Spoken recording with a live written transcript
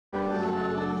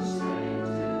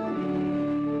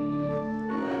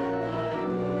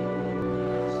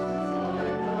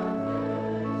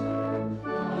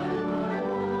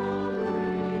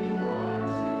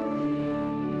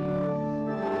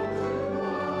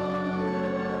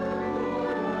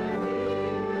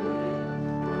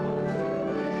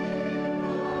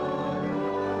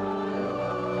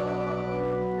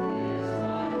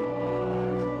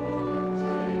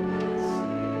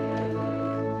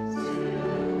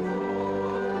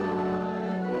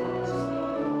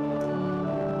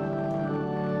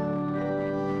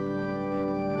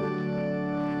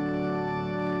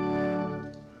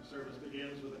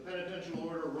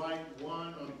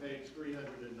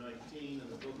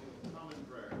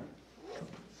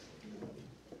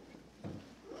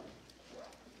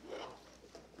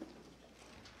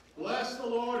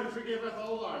forgiveth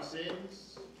all our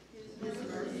sins. His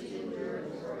mercy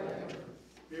endureth forever.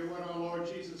 Hear what our Lord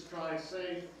Jesus Christ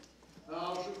saith,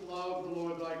 Thou shalt love the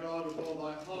Lord thy God with all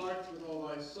thy heart, with all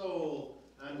thy soul,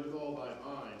 and with all thy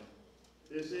mind.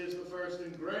 This is the first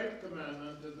and great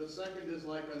commandment, and the second is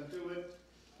like unto it,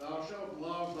 Thou shalt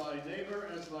love thy neighbor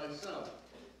as thyself.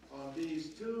 On these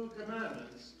two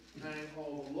commandments hang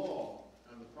all the law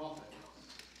and the prophets.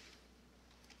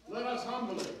 Let us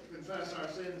humbly confess our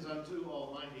sins unto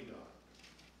Almighty God.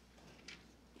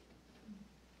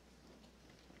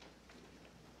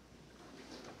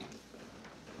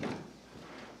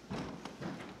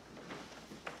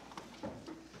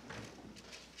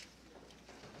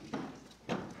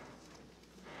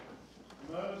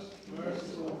 Most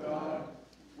merciful God,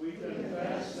 we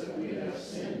confess that we have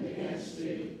sinned against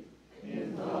Thee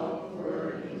in thought,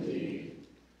 word, and deed,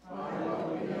 by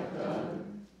what we have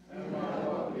done and by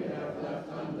what we have left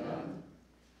undone.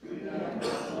 We have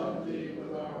not loved Thee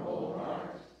with our whole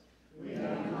heart. We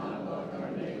have not loved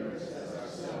our neighbors as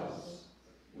ourselves.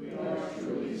 We are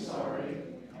truly sorry,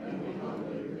 and we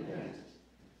humbly repent.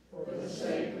 For the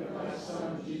sake of Thy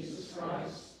Son, Jesus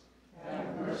Christ,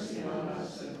 have mercy on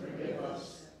us and forgive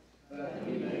us, that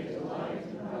we may delight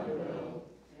in Thy will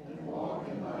and walk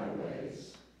in Thy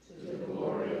ways, to the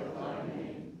glory of Thy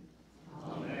name.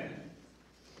 Amen.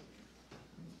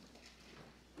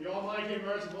 The Almighty and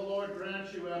merciful Lord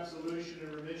grant you absolution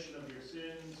and remission of your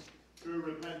sins through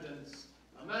repentance,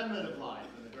 amendment of life,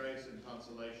 and the grace and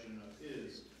consolation of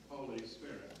His Holy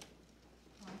Spirit.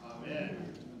 Amen.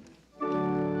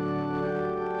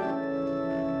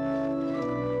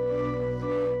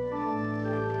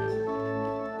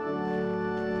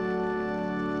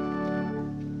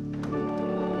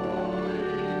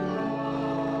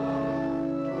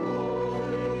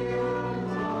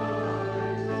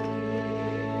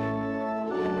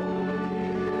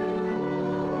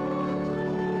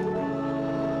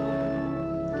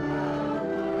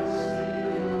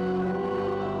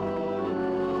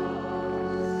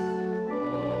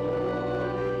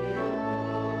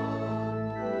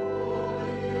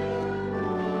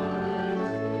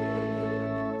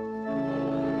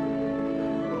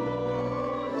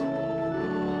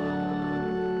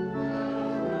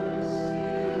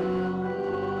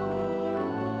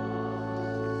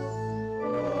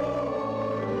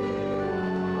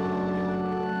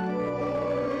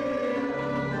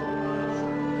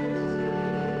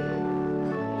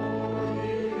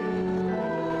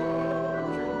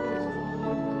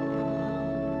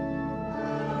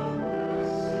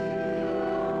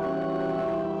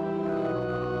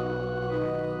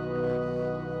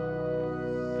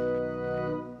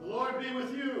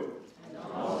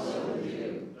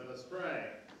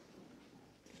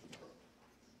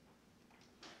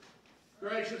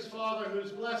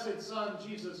 Son,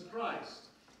 Jesus Christ,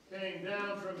 came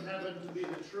down from heaven to be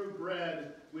the true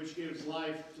bread which gives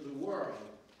life to the world.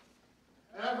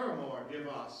 Evermore give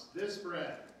us this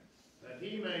bread, that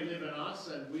He may live in us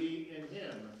and we in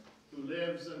Him, who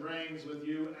lives and reigns with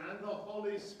you and the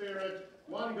Holy Spirit,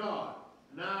 one God,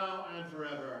 now and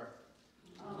forever.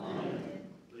 Amen.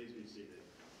 Please be seated.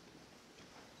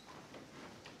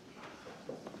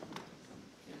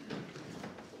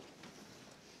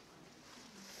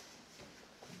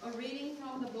 A reading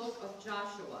from the book of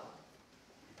Joshua.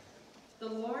 The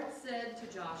Lord said to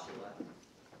Joshua,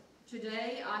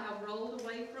 Today I have rolled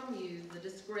away from you the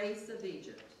disgrace of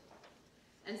Egypt.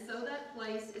 And so that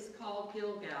place is called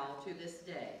Gilgal to this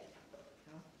day.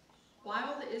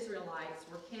 While the Israelites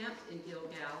were camped in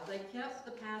Gilgal, they kept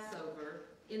the Passover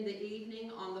in the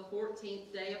evening on the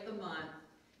 14th day of the month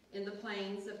in the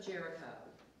plains of Jericho.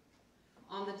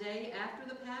 On the day after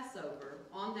the Passover,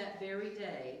 on that very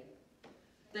day,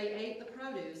 they ate the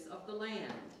produce of the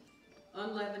land,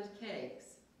 unleavened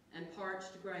cakes, and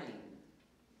parched grain.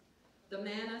 The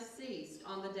manna ceased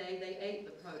on the day they ate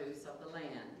the produce of the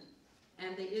land,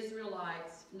 and the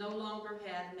Israelites no longer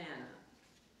had manna.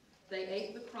 They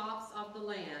ate the crops of the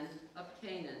land of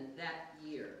Canaan that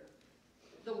year.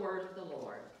 The word of the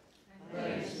Lord.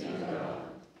 Thanks be to God.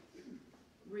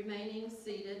 Remaining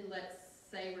seated, let's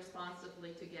say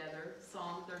responsively together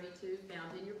Psalm 32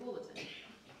 found in your bulletin.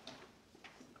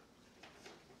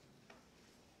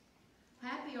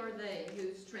 Happy are they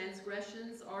whose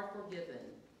transgressions are forgiven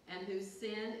and whose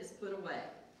sin is put away.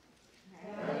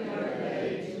 Happy are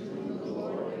they to whom the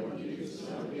Lord imputes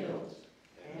no guilt,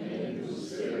 and in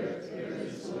whose spirit there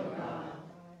is no guile.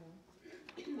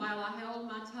 While I held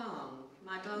my tongue,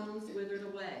 my bones withered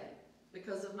away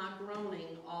because of my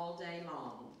groaning all day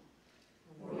long.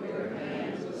 For your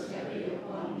hand was heavy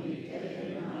upon me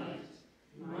day and night.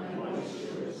 My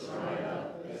moisture was dried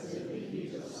up as in the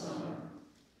heat of summer.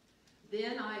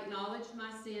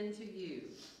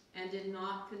 and did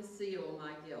not conceal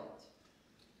my guilt.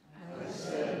 I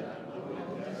said, I will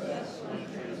confess my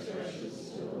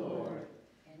transgressions to the Lord,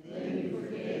 and then you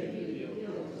forgave me the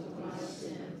guilt of my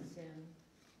sin.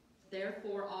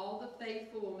 Therefore all the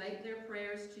faithful will make their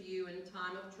prayers to you in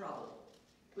time of trouble.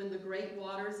 When the great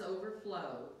waters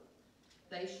overflow,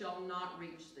 they shall not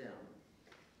reach them.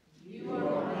 You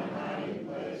are my hiding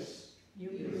place. You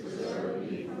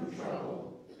preserve me from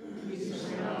trouble. You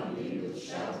surround me with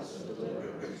shouts of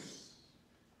deliverance.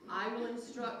 I will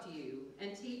instruct you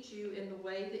and teach you in the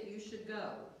way that you should go.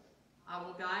 I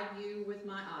will guide you with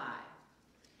my eye.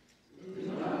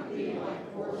 Do not be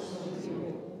like horses and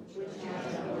mules, which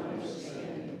have no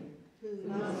understanding, who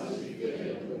must be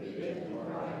fitted with bit and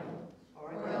bridle,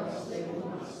 or else they will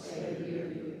not stay near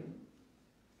you.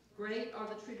 Great are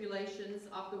the tribulations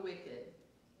of the wicked,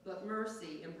 but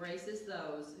mercy embraces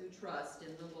those who trust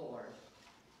in the Lord.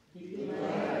 Be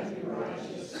glad, you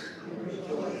righteous, and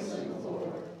rejoice in the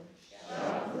Lord.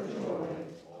 Shout for joy,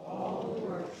 all who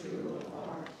are true of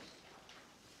heart.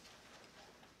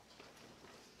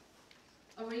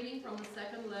 A reading from the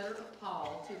second letter of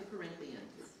Paul to the Corinthians.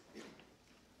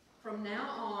 From now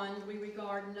on, we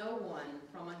regard no one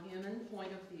from a human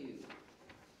point of view.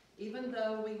 Even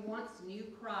though we once knew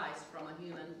Christ from a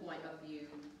human point of view,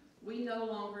 we know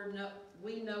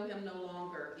him no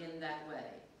longer in that way.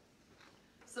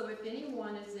 So if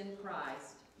anyone is in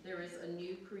Christ, there is a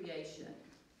new creation.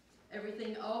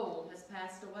 Everything old has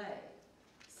passed away.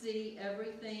 See,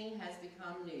 everything has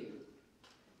become new.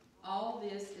 All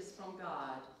this is from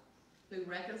God, who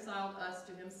reconciled us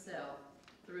to himself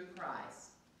through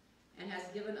Christ, and has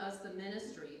given us the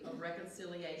ministry of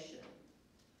reconciliation.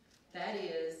 That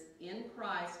is, in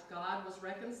Christ God was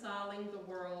reconciling the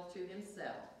world to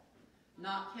himself,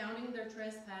 not counting their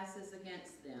trespasses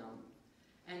against them,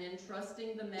 and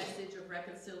entrusting the message of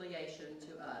reconciliation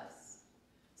to us.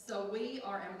 So we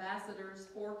are ambassadors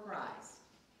for Christ,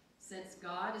 since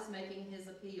God is making his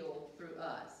appeal through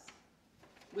us.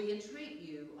 We entreat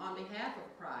you on behalf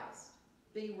of Christ,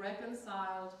 be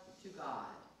reconciled to God.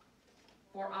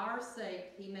 For our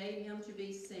sake he made him to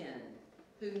be sin,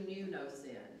 who knew no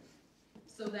sin,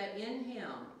 so that in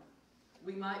him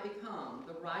we might become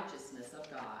the righteousness of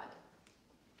God.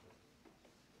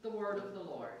 The word of the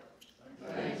Lord.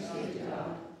 Thanks be to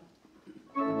God.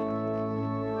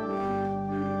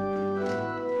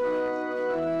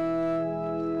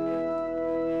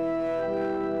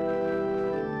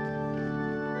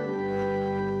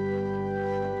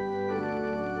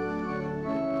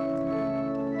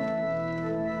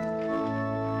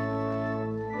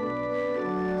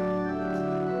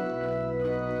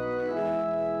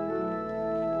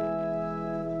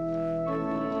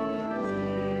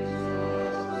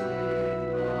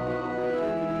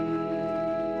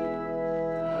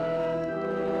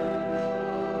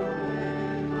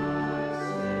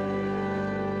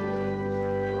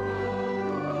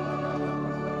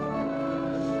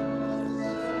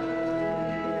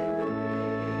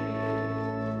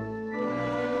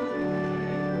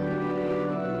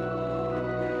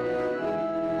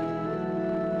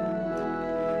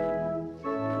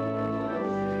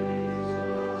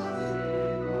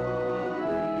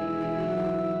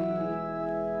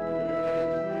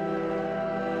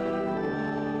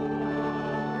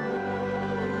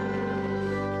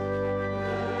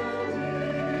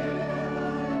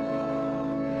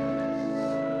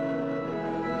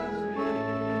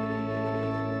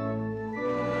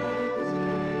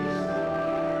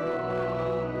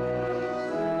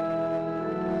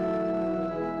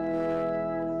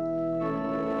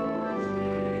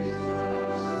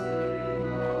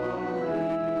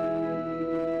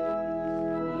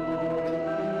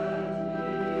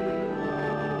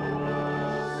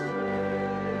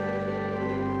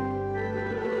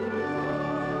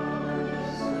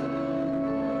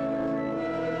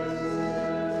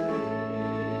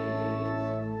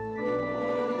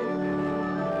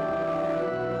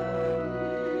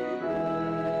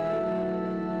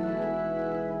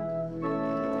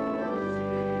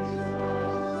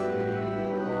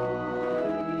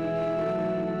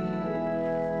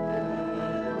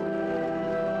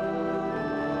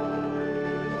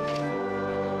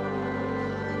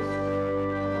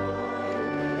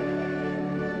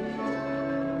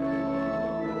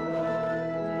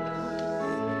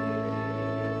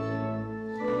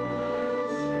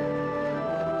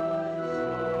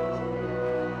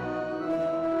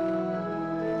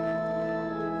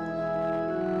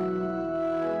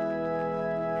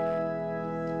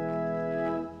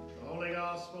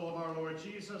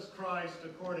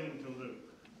 according to Luke.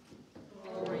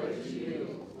 Glory to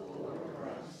you, O Lord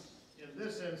Christ. In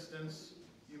this instance,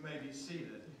 you may be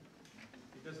seated.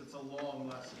 because it's a long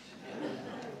lesson.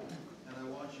 And I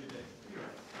want you to hear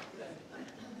it.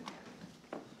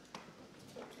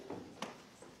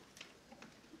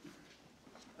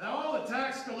 Now all the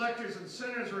tax collectors and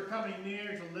sinners were coming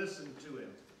near to listen to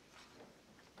him.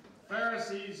 The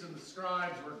Pharisees and the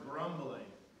scribes were grumbling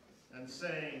and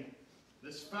saying,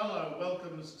 "This fellow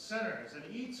welcomes sinners and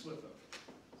eats with them."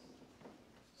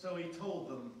 So he told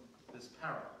them this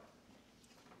parable.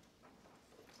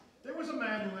 There was a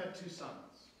man who had 2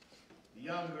 sons. The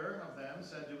younger of them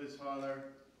said to his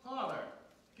father, "Father,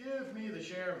 give me the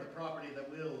share of the property that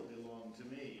will belong to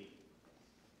me."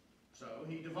 So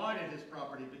he divided his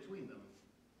property between them.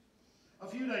 A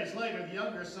few days later, the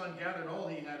younger son gathered all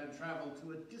he had and traveled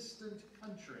to a distant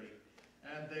country,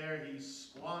 and there he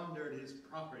squandered his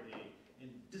property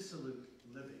in dissolute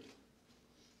living.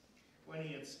 When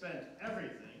he had spent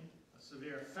everything, a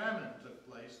severe famine took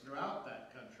place throughout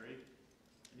that country,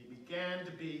 and he began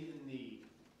to be in need.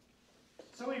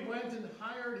 So he went and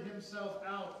hired himself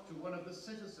out to one of the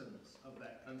citizens of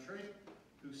that country,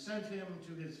 who sent him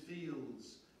to his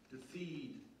fields to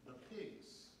feed the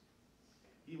pigs.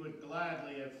 He would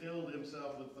gladly have filled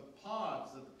himself with the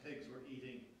pods that the pigs were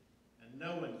eating, and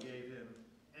no one gave him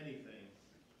anything.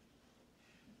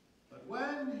 But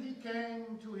when he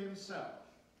came to himself,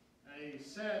 he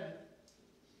said,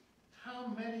 "How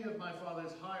many of my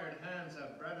father's hired hands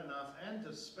have bread enough and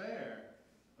to spare,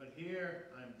 but here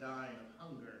I am dying of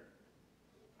hunger.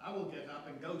 I will get up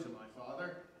and go to my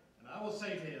father, and I will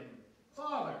say to him,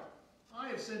 'Father, I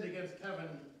have sinned against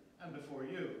heaven and before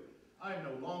you. I am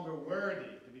no longer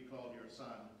worthy to be called your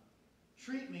son.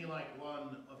 Treat me like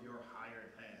one of your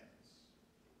hired hands.'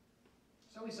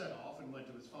 So he set off and went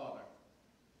to his father.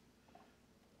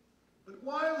 But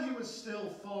while he was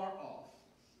still far off,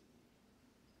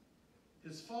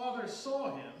 his father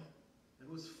saw him and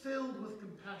was filled with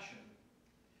compassion.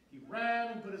 He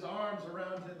ran and put his arms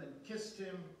around him and kissed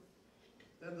him.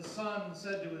 Then the son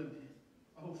said to him,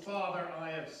 'Oh, Father,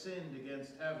 I have sinned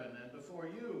against heaven and before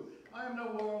you. I am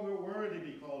no longer worthy to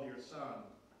be called your son.'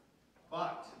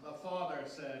 But the father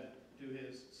said to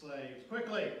his slaves,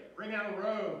 'Quickly, bring out a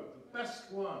robe, the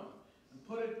best one, and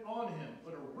put it on him.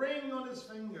 Put a ring on his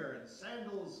finger and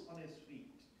sandals on his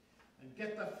feet. And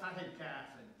get the fatted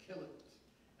calf and kill it.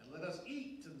 And let us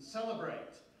eat and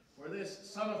celebrate. For this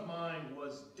son of mine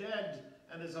was dead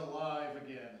and is alive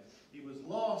again. He was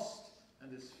lost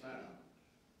and is found.'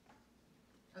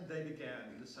 And they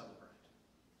began to celebrate.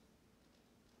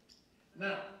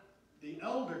 Now, the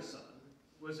elder son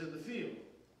was in the field,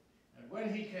 and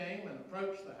when he came and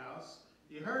approached the house,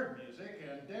 he heard music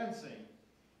and dancing.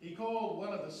 He called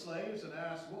one of the slaves and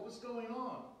asked what was going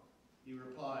on. He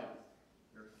replied,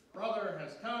 'Your brother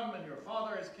has come, and your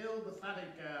father has killed the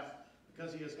fatted calf,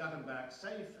 because he has got him back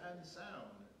safe and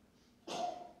sound.'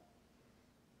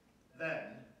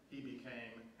 Then he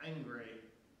became angry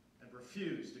and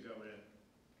refused to go in.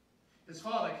 His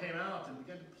father came out and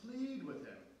began to plead with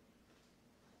him.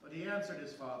 But he answered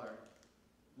his father,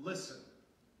 'Listen,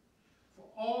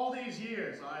 for all these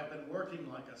years I have been working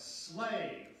like a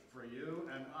slave for you,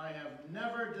 and I have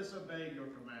never disobeyed your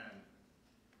command.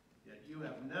 Yet you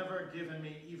have never given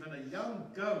me even a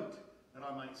young goat that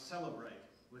I might celebrate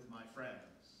with my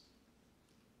friends.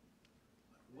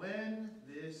 But when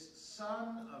this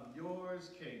son of yours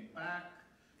came back,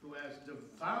 who has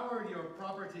devoured your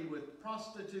property with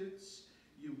prostitutes,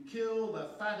 you kill the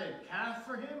fatted calf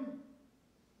for him?'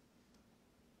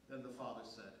 Then the father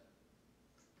said,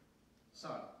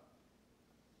 'Son,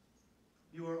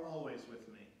 you are always with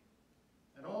me,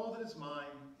 and all that is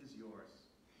mine is yours.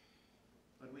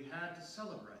 But we had to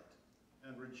celebrate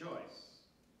and rejoice,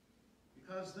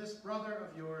 because this brother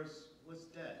of yours was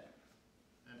dead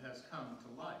and has come to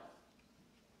life.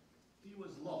 He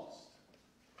was lost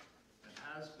and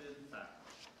has been found.'"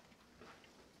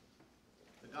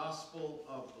 The Gospel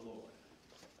of the Lord.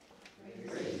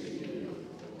 Praise to you, Lord.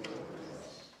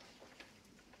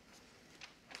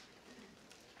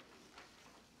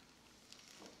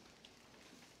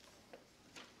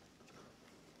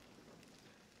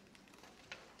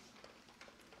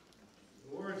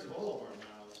 The words of all of our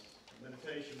mouths, the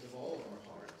meditations of all of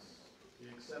our hearts, be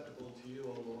acceptable to you,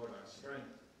 O Lord, our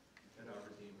strength and our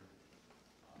Redeemer.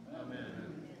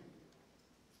 Amen.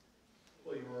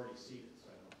 Well, you're already seated, so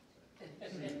I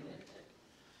don't say.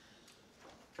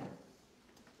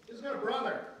 Who's got a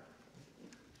brother?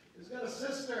 Who's got a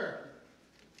sister?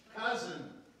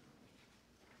 Cousin?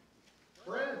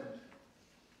 Friend?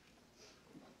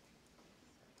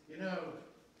 You know,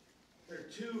 there are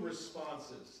 2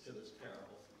 responses to this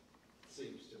parable, it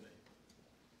seems to me.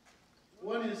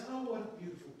 One is, "Oh, what a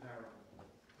beautiful parable.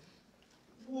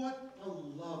 What a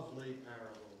lovely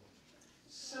parable.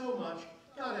 So much,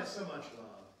 God has so much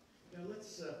love. You know,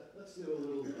 let's do a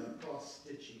little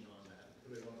cross-stitching on that and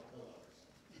put it on a pillow or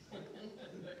something.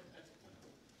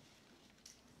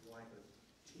 Wipe a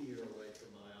tear away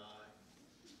from my eye.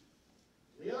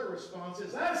 The other response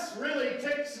is, this really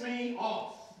ticks me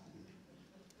off.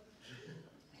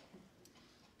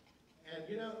 And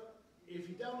you know, if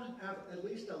you don't have at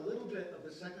least a little bit of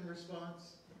the second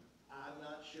response, I'm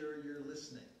not sure you're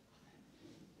listening.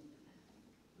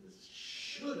 This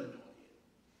should annoy you.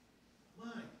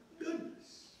 My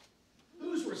goodness.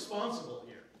 Who's responsible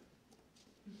here?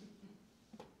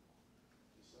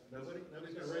 Nobody?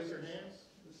 Nobody's going to raise their hands?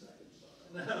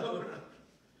 No.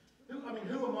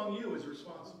 Who among you is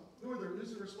responsible?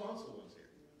 Who's the responsible ones here?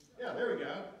 Yeah, there we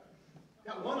go.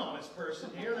 Got one honest person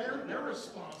here. They're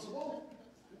responsible.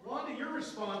 Wanda, you're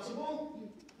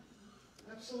responsible.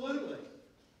 Absolutely.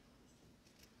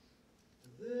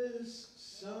 This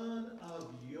son of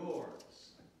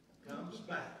yours comes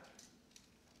back.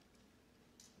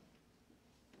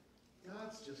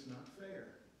 God's just not fair.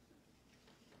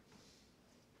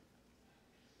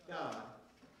 God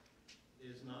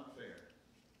is not fair.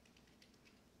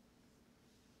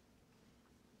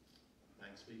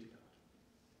 Thanks be to God.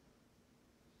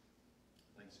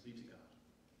 Thanks be to God.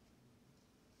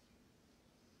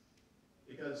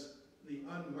 Because the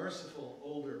unmerciful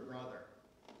older brother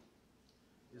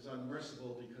is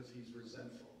unmerciful because he's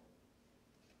resentful.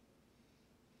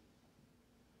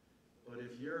 But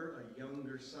if you're a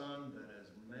younger son that has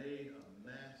made a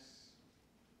mess,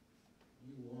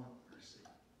 you want mercy.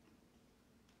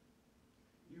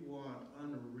 You want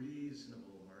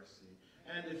unreasonable mercy.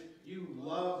 And if you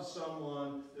love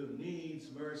someone who needs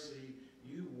mercy,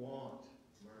 you want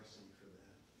mercy for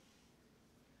them.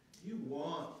 You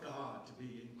want God to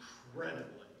be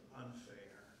incredibly unfair.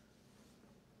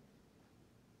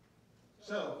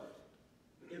 So,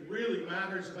 it really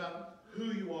matters about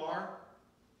who you are,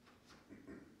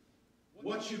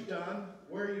 what you've done,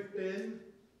 where you've been,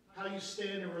 how you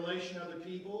stand in relation to other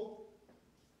people,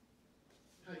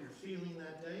 how you're feeling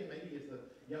that day. Maybe if the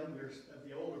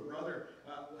older brother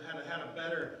had a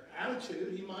better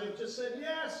attitude, he might have just said,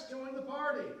 yes, join the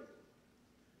party.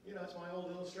 You know, it's my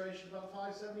old illustration about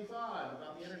 575,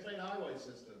 about the interstate highway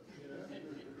system, you know.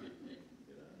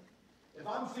 If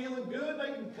I'm feeling good,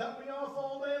 they can cut me off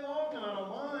all day long, and I don't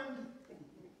mind.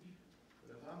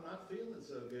 But if I'm not feeling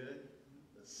so good,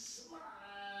 the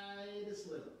slightest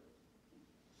little,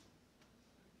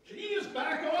 can you just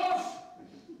back off?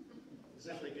 As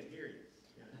if they could hear you.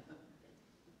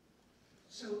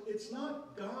 So it's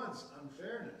not God's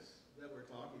unfairness that we're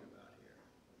talking about here.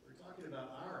 We're talking about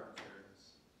our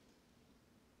unfairness.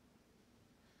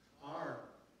 Our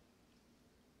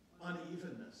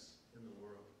unevenness in the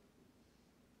world.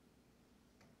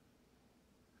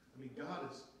 I mean, God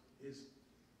is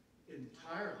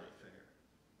entirely fair.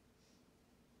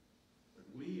 But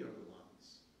we are the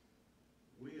ones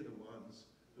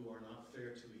who are not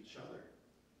fair to each other.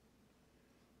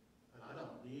 And I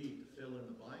don't need to fill in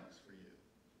the blanks for you.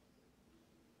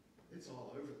 It's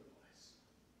all over the place.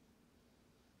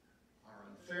 Our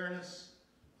unfairness,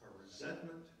 our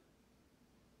resentment.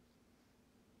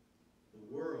 The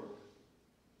world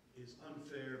is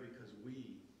unfair because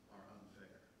we are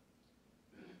unfair.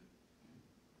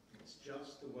 It's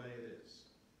just the way it is.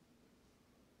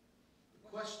 The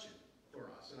question for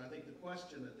us, and I think the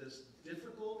question that this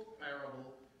difficult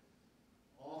parable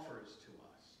offers to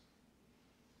us,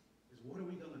 is what are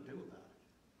we going to do about it?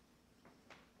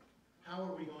 How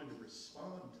are we going to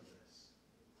respond to this?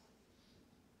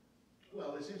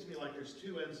 Well, it seems to me like there's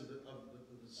two ends of the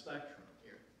spectrum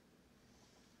here.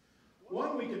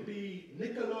 One, we could be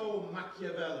Niccolo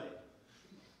Machiavelli.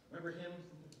 Remember him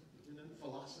in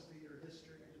philosophy or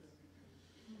history?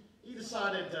 He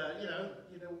decided,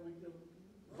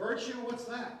 virtue, what's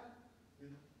that?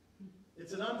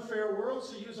 It's an unfair world,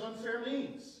 so use unfair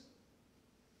means.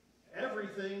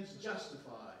 Everything's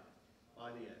justified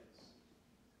by the ends.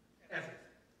 Everything.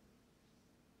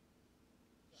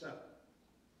 So,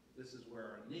 this is where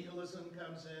our nihilism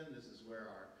comes in. This is where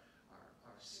our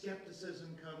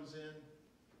skepticism comes in.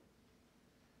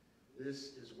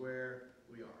 This is where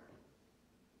we are.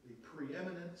 The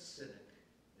preeminent cynic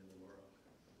in the world.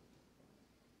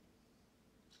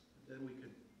 And then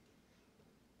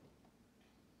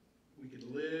we could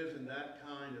live in that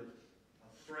kind of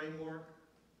framework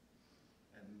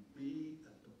and be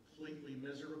completely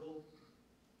miserable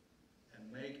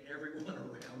and make everyone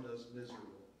around us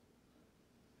miserable.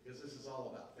 Because this is all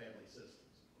about family systems, of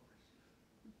course.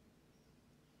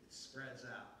 It spreads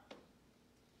out.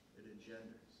 It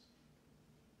engenders.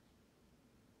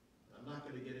 I'm not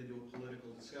going to get into a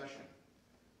political discussion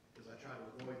because I try to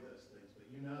avoid those things, but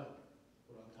you know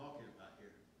what I'm talking about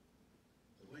here.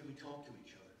 The way we talk to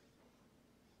each other.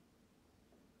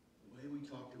 The way we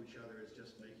talk to each other is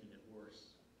just making it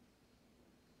worse.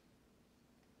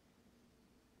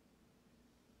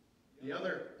 The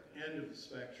other end of the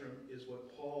spectrum is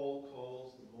what Paul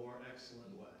calls the more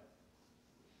excellent way.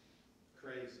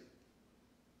 Crazy.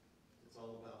 It's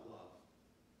all about love.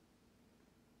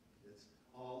 It's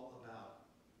all about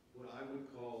what I would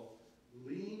call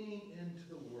leaning into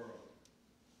the world.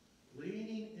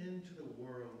 Leaning into the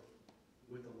world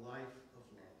with a life of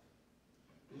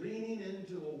love. Leaning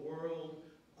into a world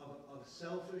of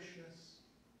selfishness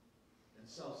and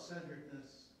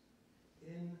self-centeredness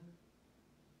in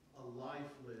a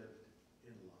life lived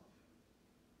in love.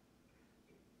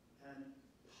 And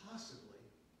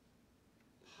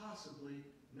possibly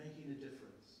making a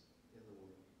difference in the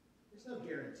world. There's no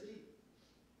guarantee.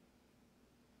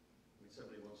 I mean,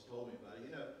 somebody once told me about it.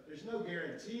 You know, there's no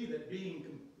guarantee that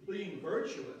being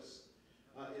virtuous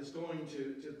is going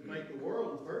to make the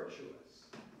world virtuous.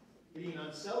 Being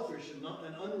unselfish and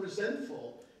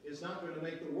unresentful is not going to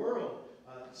make the world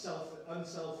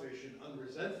unselfish and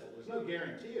unresentful. There's no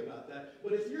guarantee about that.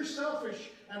 But if you're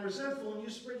selfish and resentful, and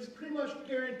it's pretty much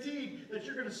guaranteed that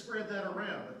you're going to spread that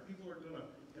around. That people are going to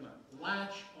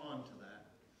latch onto that.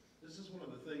 This is one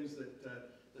of the things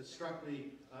that struck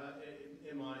me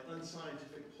in my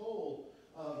unscientific poll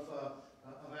of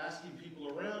asking people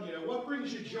around, you know, what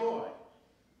brings you joy?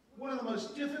 One of the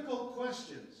most difficult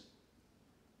questions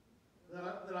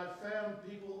that I've found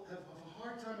people have a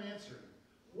hard time answering.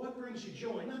 What brings you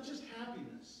joy? Not just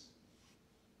happiness,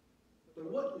 but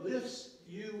what lifts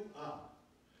you up?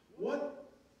 What,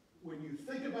 when you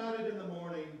think about it in the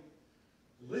morning,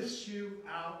 lifts you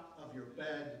out of your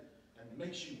bed and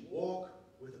makes you walk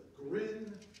with a grin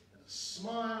and a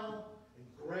smile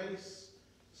and grace,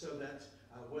 so that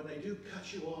when they do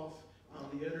cut you off on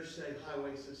the interstate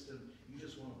highway system, you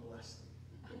just want to bless them.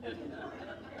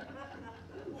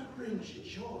 What brings you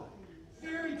joy?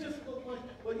 Very difficult question.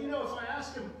 But you know, if I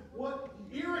ask them what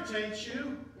irritates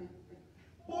you,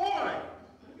 boy,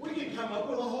 we can come up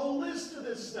with a whole list of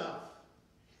this stuff.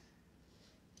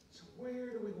 So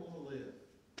where do we want to live?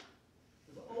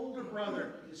 The older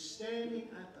brother is standing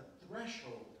at the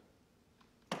threshold,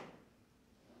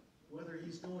 whether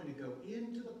he's going to go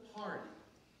into the party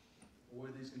or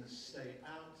whether he's going to stay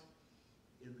out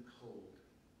in the cold.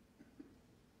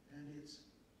 And it's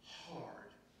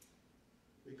hard,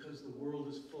 because the world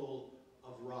is full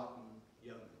of rotten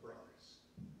younger brothers.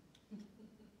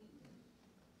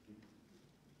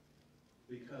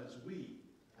 Because we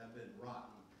have been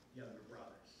rotten younger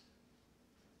brothers.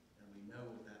 And we know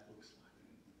what that looks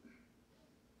like.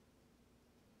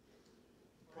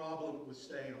 The problem with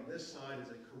staying on this side is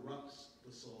it corrupts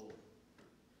the soul.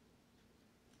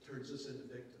 Turns us into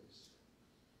victims.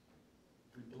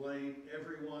 We blame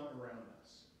everyone around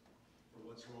us for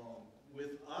what's wrong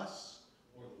with us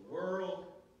or the world,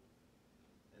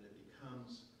 and it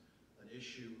becomes an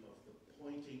issue of the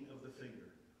pointing of the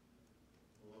finger.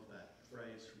 I love that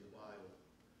phrase from the Bible.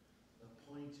 The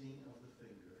pointing of the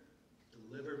finger.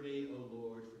 Deliver me, O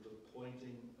Lord, from the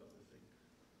pointing of the finger.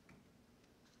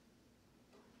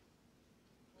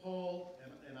 Paul,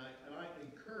 and I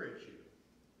encourage you.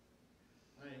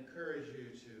 I encourage you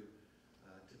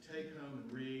to take home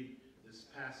and read this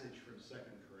passage from 2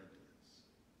 Corinthians.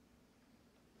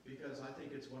 Because I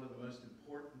think it's one of the most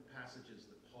important passages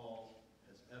that Paul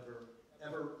has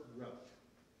ever wrote.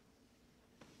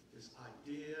 This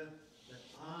idea that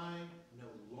I no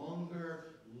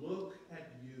longer look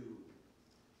at you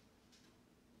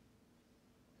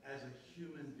as a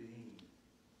human being.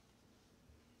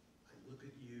 I look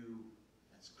at you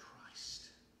as Christ.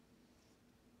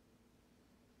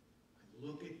 I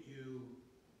look at you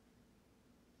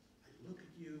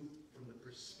from the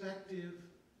perspective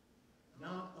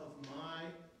not of my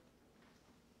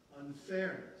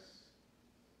unfairness,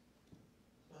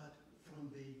 but from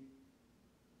the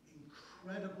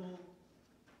incredible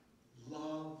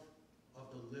love of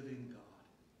the living God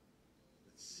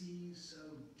that sees so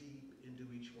deep into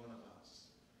each one of us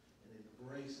and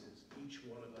embraces each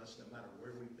one of us, no matter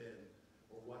where we've been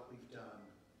or what we've done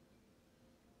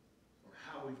or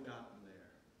how we've gotten there.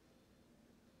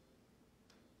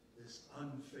 This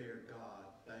unfair God,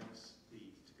 thanks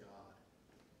be to God.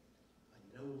 I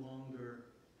no longer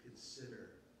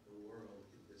consider the world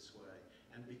in this way.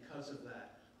 And because of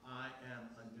that, I am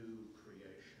a new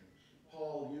creation.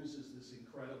 Paul uses this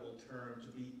incredible term to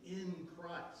be in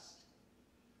Christ.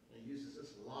 And he uses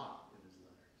this a lot in his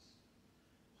letters.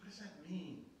 What does that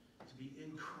mean, to be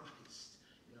in Christ?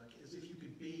 You know, as if you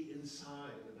could be in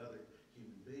inside another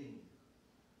human being.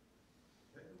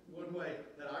 One way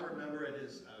that I remember it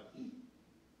is,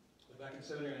 back in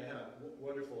seminary, I had a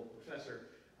wonderful professor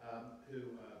who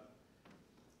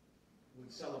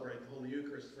would celebrate the Holy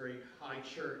Eucharist, very high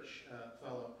church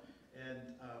fellow, and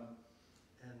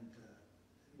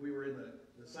we were in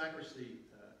the sacristy.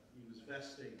 He was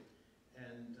vesting,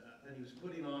 and he was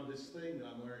putting on this thing that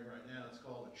I'm wearing right now. It's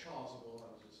called a chasuble.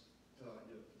 I was just telling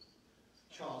you,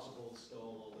 chasuble,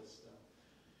 stole all this stuff.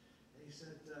 And he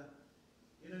said,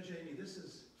 you know, Jamie, this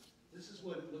is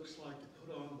what it looks like to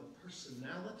put on the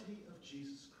personality of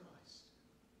Jesus Christ.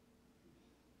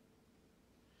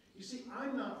 You see,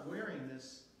 I'm not wearing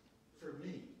this for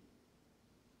me,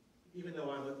 even though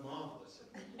I look marvelous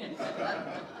in it.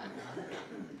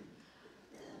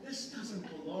 This doesn't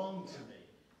belong to me.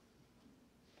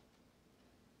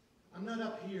 I'm not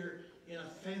up here in a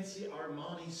fancy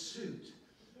Armani suit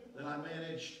that I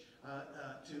managed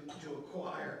to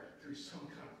acquire through some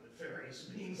kind of nefarious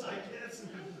means, I guess.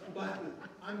 But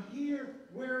I'm here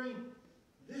wearing,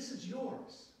 this is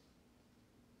yours.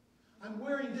 I'm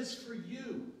wearing this for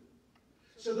you,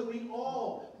 so that we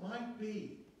all might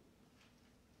be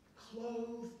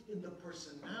clothed in the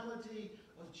personality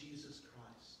of Jesus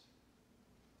Christ.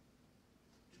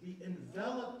 To be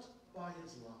enveloped by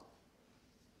his love.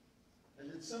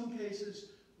 And in some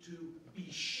cases, to be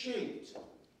shaped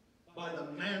by the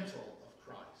mantle of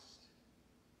Christ.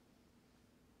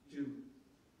 To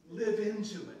live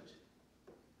into it.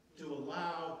 To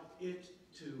allow it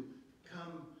to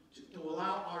come, to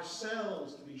allow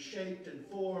ourselves to be shaped and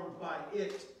formed by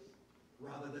it,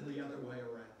 rather than the other way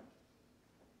around.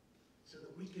 So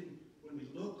that we can, when we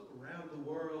look around the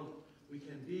world, we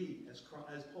can be, as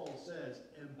Paul says,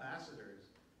 ambassadors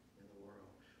in the world,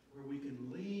 where we can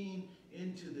lean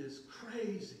into this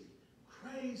crazy,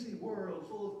 crazy world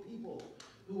full of people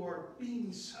who are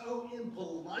being so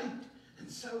impolite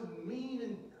and so mean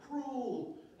and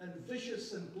cruel and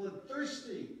vicious and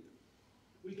bloodthirsty.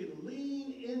 We can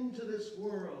lean into this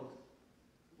world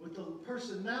with the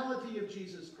personality of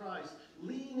Jesus Christ,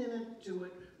 lean into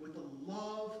it with the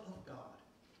love of God,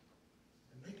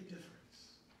 and make a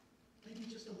difference. Maybe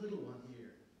just a little one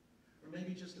here, or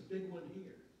maybe just a big one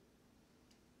here.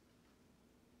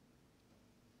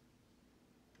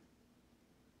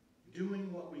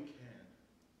 Doing what we can,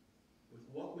 with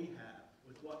what we have,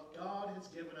 with what God has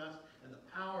given us, and the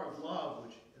power of love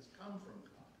which has come from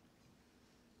God,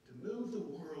 to move the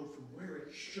world from where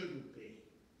it shouldn't be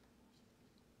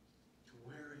to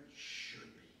where it should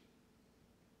be,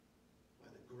 by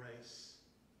the grace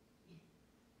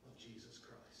of Jesus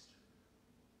Christ.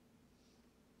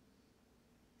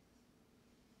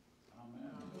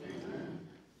 Amen. Amen.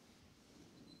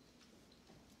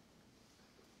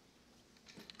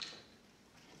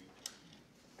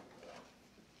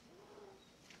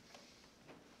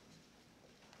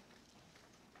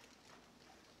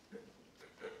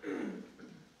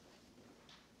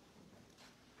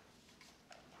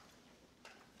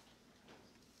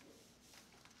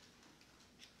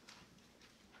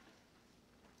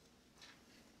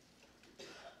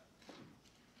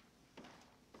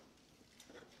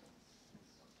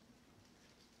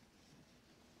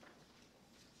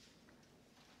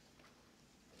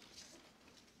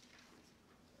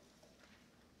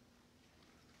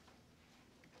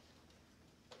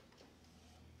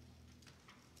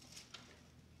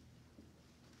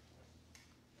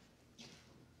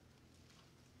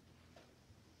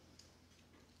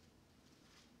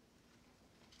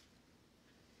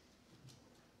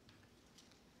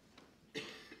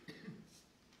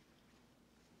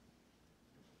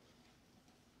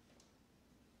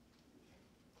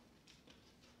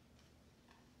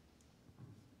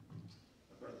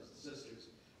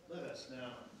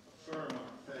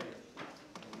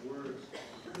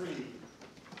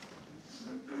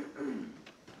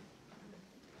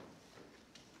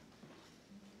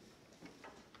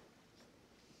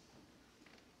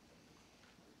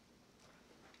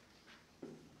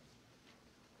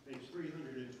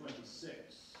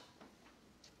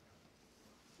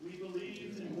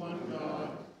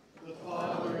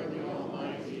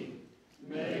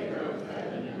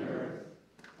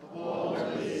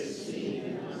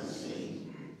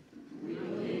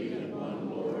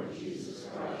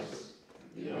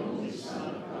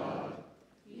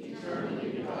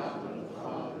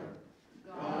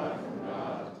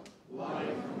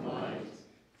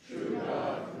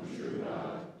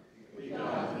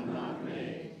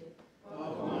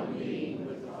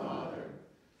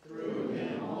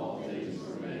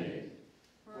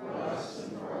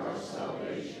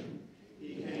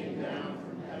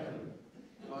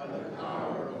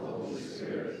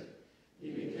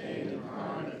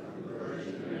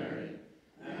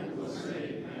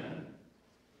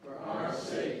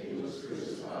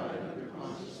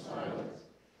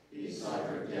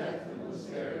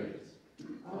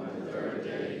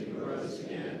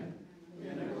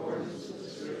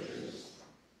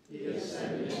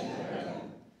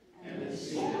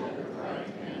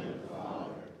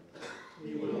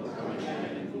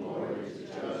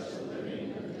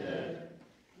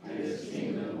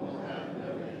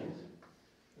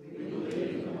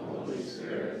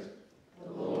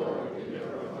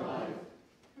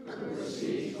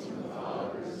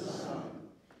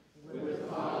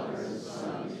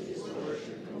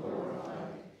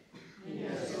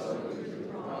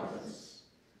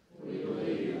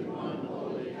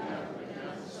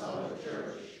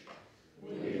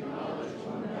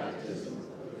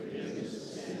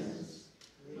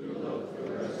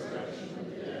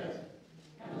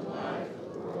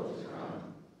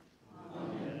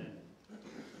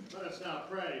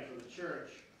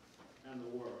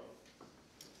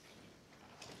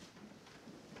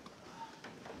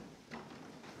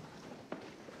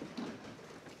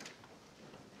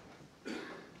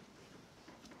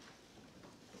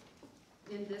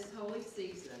 this holy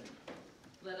season,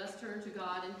 let us turn to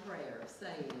God in prayer,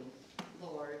 saying,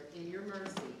 Lord, in your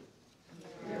mercy,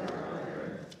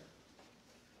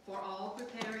 for all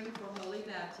preparing for holy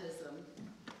baptism,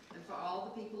 and for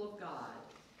all the people of God,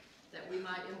 that we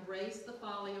might embrace the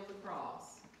folly of the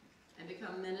cross and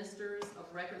become ministers of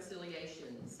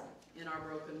reconciliations in our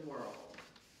broken world.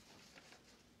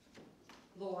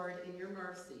 Lord, in your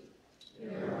mercy,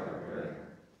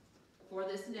 for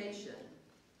this nation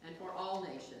and for all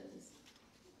nations,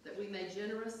 that we may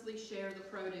generously share the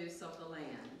produce of the land,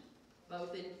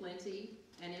 both in plenty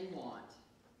and in want.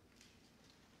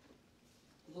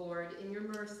 Lord, in your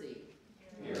mercy,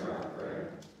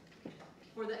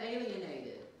 for the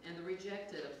alienated and the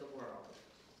rejected of the world,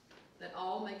 that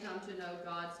all may come to know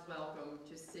God's welcome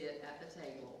to sit at the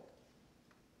table.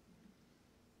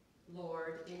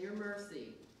 Lord, in your mercy,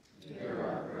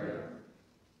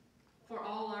 for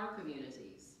all our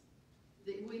communities,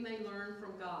 that we may learn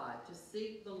from God to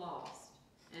seek the lost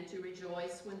and to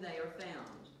rejoice when they are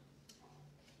found.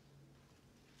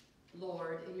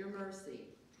 Lord, in your mercy,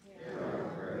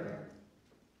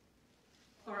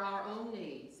 for our own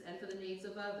needs and for the needs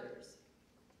of others,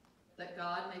 that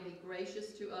God may be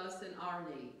gracious to us in our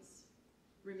needs,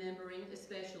 remembering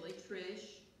especially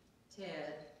Trish,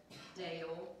 Ted,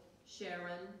 Dale,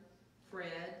 Sharon,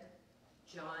 Fred,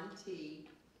 John T.,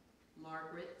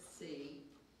 Margaret C.,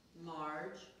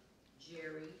 Marge,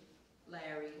 Jerry,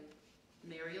 Larry,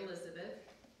 Mary Elizabeth,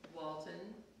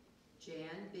 Walton,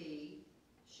 Jan B.,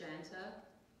 Shanta,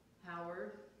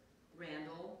 Howard,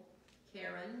 Randall,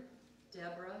 Karen,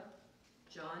 Deborah,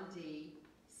 John D.,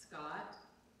 Scott,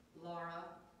 Laura,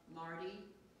 Marty,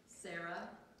 Sarah,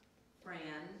 Fran,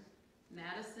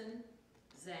 Madison,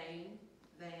 Zane,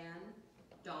 Van,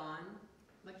 Dawn,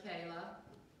 Michaela,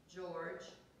 George,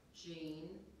 Jean,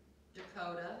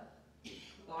 Dakota,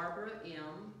 Barbara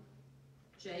M.,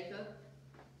 Jacob,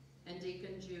 and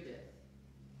Deacon Judith.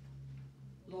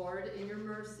 Lord, in your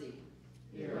mercy,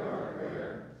 hear our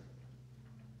prayer.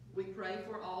 We pray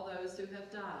for all those who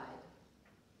have died.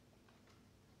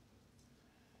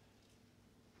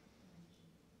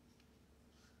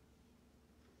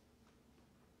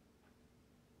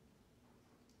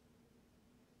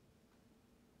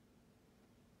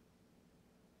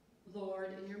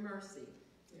 Lord, in your mercy,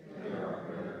 hear our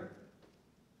prayer.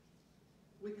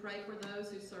 we pray for those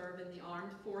who serve in the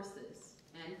armed forces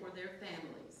and for their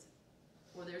families,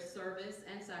 for their service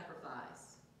and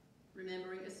sacrifice,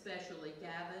 remembering especially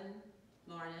Gavin,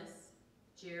 Marnus,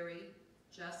 Jerry,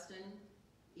 Justin,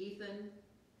 Ethan,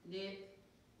 Nick,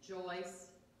 Joyce,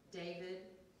 David,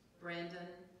 Brandon,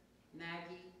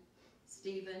 Maggie,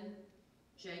 Stephen,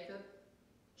 Jacob,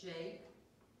 Jake,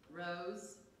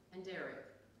 Rose, and Derek.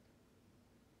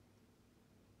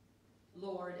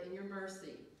 Lord, in your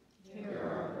mercy, hear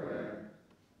our prayer.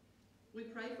 we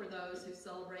pray for those who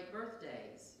celebrate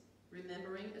birthdays,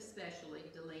 remembering especially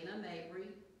Delina Mabry,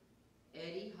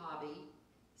 Eddie Hobby,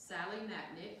 Sally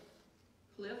Macknick,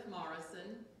 Cliff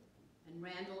Morrison, and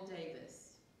Randall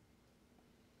Davis,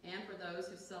 and for those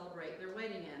who celebrate their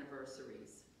wedding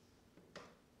anniversaries.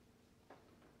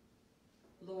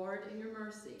 Lord, in your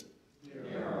mercy, hear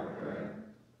our prayer.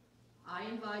 I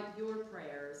invite your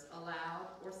prayers aloud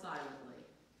or silently.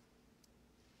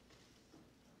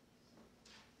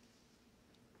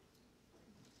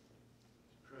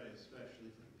 Pray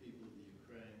especially for the people of the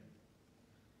Ukraine.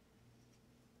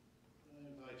 I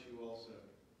invite you also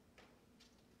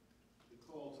to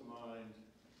call to mind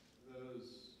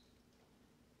those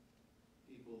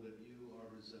people that you are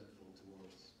resentful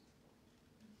towards.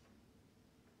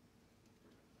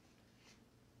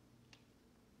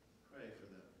 Pray for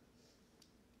them.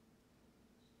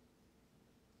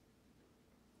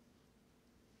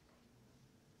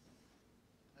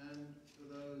 And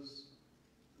for those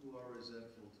who are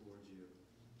resentful towards you.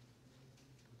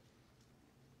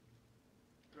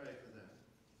 Pray for them.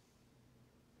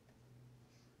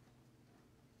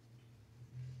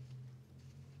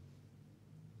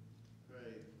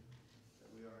 Pray that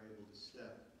we are able to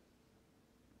step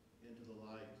into the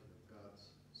light of God's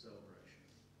celebration.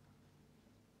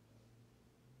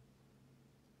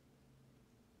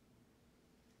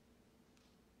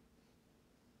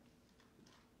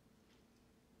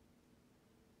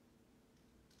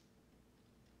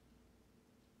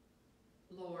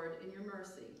 Lord, in your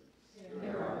mercy,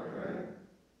 Hear our prayer.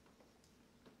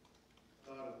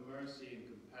 God of mercy and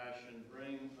compassion,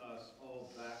 bring us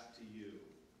all back to you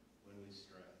when we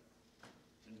stray.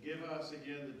 And give us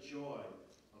again the joy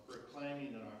of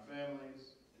proclaiming in our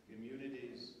families,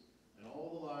 communities, and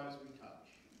all the lives we touch,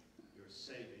 your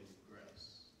saving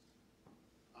grace.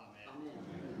 Amen.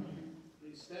 Amen.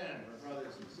 Please stand, my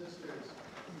brothers and sisters.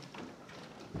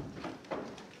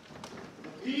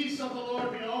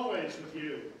 Lord be always with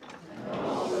you. And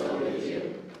also with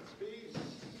you. Peace.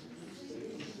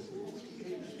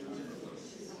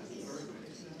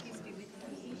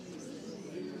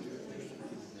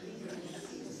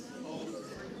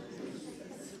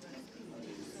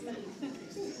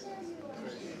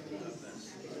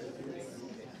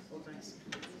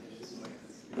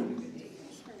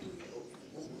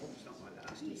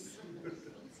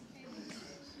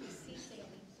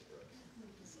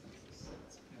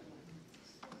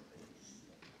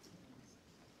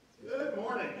 Good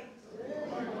morning.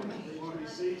 You want to be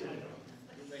seated?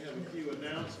 They have a few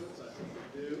announcements I think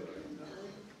we do.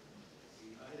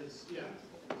 Is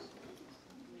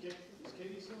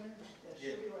Katie still here?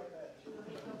 Yeah, she'll be right back.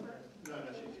 No,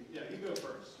 you go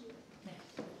first.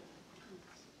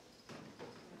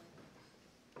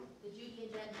 Did you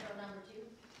get that show number 2?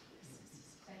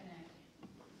 Second.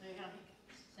 There you go.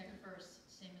 Second verse,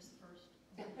 same as the first.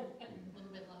 A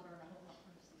little bit louder and a whole lot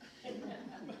worse.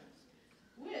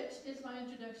 Which is my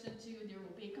introduction to, there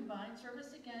will be a combined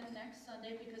service again next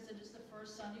Sunday because it is the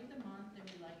first Sunday of the month and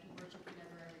we like to worship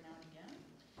together every now and again.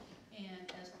 And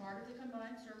as part of the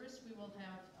combined service, we will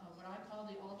have what I call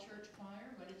the all-church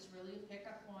choir, but it's really a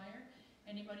pickup choir.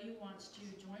 Anybody who wants to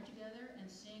join together and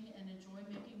sing and enjoy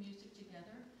making music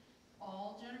together,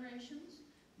 all generations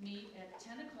meet at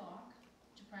 10 o'clock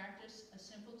to practice a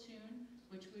simple tune,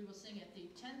 which we will sing at the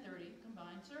 10:30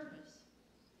 combined service.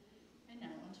 And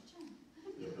now on to Jen.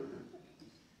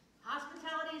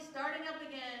 Hospitality is starting up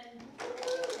again.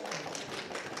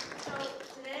 So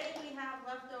today we have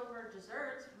leftover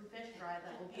desserts from fish fry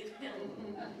that will be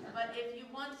available. But if you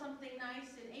want something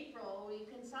nice in April, you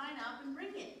can sign up and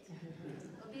bring it.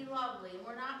 It'll be lovely.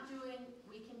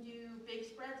 We can do big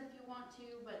spreads if you want to,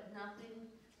 but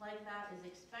nothing like that is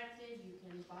expected. You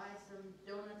can buy some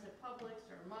donuts at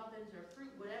Publix or muffins or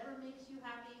fruit, whatever makes you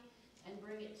happy, and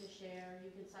bring it to share.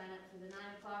 You can sign up for the 9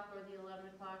 o'clock or the 11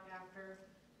 o'clock after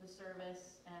the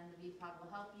service, and the VPOP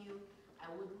will help you. I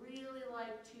would really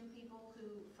like 2 people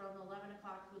who, from 11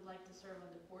 o'clock, would like to serve on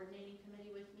the coordinating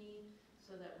committee with me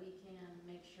so that we can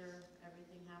make sure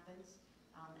everything happens.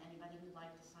 Anybody who'd like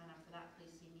to sign up for that,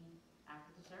 please see me after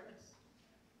the service.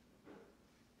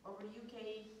 Over to you,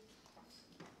 Katie.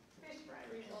 Fish fry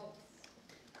results.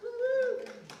 Woo-hoo!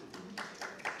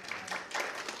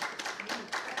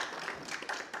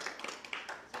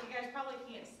 So you guys probably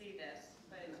can't see this,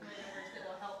 but it's my numbers that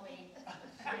will help me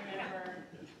remember.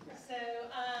 So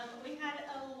we had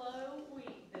a low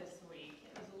week this week.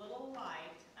 It was a little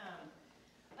light.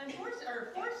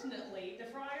 Fortunately, the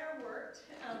fryer worked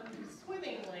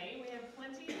swimmingly. We have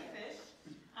plenty of fish.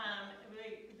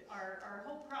 Our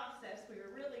whole process, we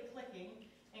were really clicking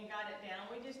and got it down.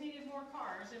 We just needed more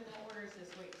cars and more orders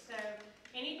this week. So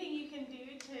anything you can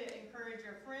do to encourage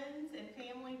your friends and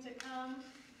family to come,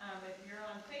 if you're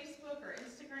on Facebook or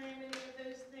Instagram, any of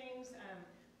those things,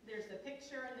 there's the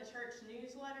picture in the church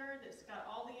newsletter that's got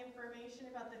all the information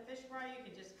about the fish fry. You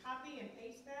can just copy and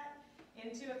paste that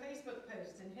into a Facebook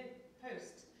post and hit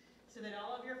post so that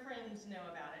all of your friends know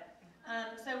about it.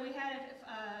 So we had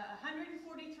 143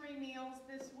 meals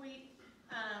this week.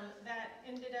 That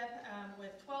ended up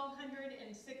with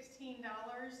 $1,216. $115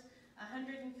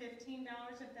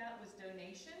 of that was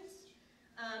donations.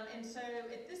 And so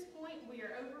at this point, we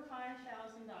are over $5,000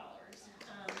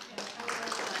 in total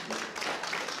funds.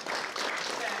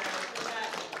 So we've got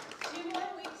 2 more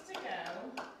weeks to go.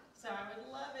 So I would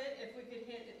love it if we could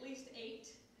hit at least $8,000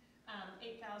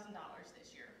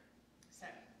 this year. So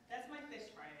that's my fish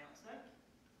fry announcement.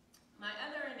 My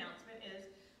other announcement is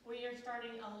we are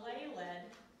starting a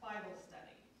lay-led Bible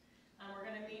study. We're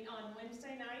going to meet on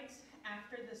Wednesday nights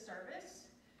after the service.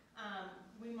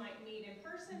 We might meet in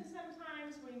person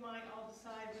sometimes. We might all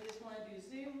decide we just want to do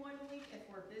Zoom one week if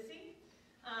we're busy.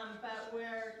 But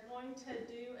we're going to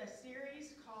do a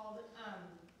series called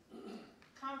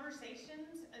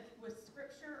Conversations with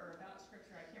Scripture, or about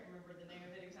Scripture. I can't remember the name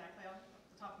of it exactly off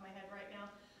the top of my head right now.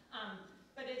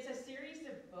 But it's a series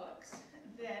of books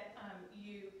that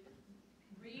you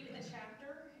read a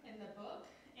chapter in the book,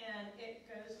 and it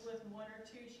goes with 1 or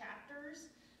 2 chapters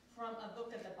from a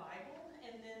book of the Bible,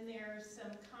 and then there's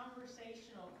some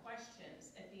conversational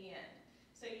questions at the end.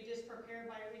 So you just prepare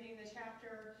by reading the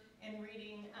chapter and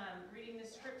reading the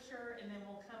scripture, and then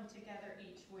we'll come together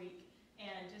each week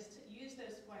and just use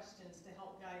those questions to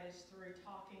help guide us through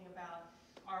talking about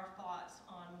our thoughts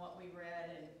on what we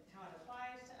read and how it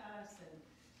applies to us. And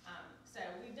so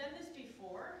we've done this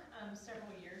before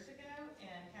several years ago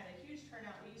and had a huge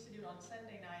turnout. We used to do it on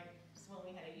Sunday night when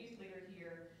we had a youth leader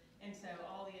here, and so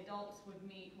all the adults would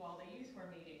meet while the youth were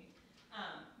meeting.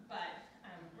 But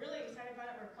I'm really excited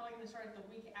about it. We're probably going to start the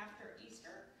week after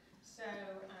Easter. So So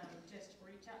just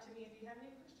reach out to me if you have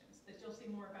any questions, but you'll see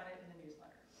more about it in the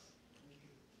newsletter.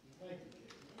 Thank you,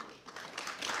 Kate.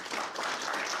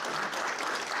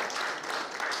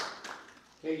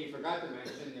 Kate, you forgot to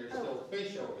mention there's still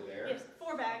fish over there. Yes,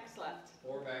 4 bags left.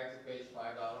 4 bags of fish, $5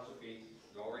 a piece.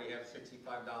 You already have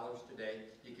 $65 today.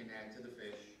 You can add to the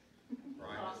fish.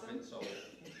 Brian has been sold.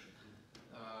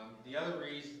 The other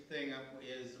thing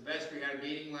is the vestry had a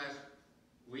meeting last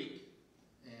week,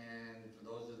 and for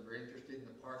those that are interested in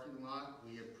the parking lot,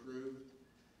 we approved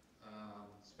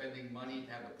spending money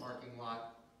to have the parking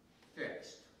lot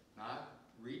fixed, not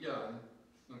redone.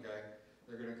 Okay,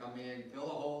 they're going to come in, fill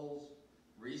the holes,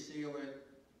 reseal it,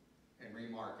 and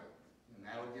remark it, and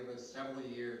that will give us several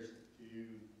years to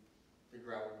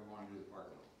figure out what we want to do with the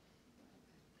parking lot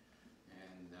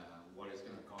and what it's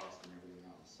going to cost and everything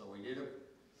else. So we did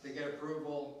get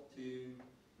approval to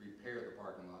repair the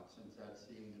parking lot, since that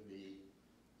seemed to be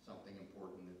something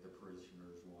important that the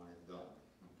parishioners wanted done.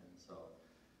 Okay, so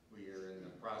we are in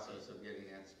the process of getting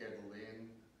that scheduled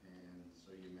in, and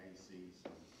so you may see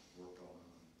some work going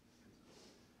on.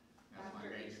 That's my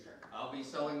main. I'll be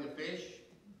selling the fish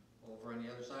over on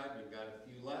the other side. We've got a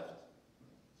few left,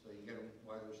 so you can get them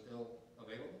while they're still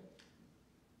available.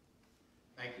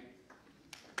 Thank you.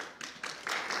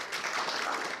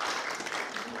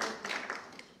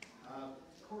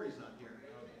 Corey's not here.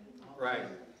 Right.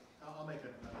 I'll make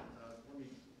it.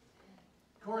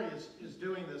 Corey is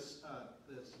doing this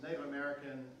this Native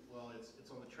American. Well,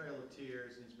 it's on the Trail of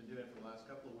Tears, and he's been doing it for the last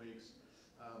couple of weeks.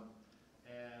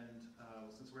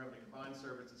 Since we're having a combined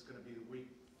service, it's going to be the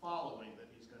week following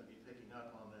that he's going to be picking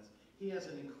up on this. He has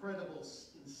an incredible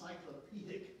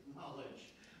encyclopedic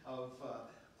knowledge of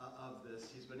this.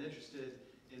 He's been interested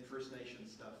in First Nation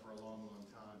stuff for a long, long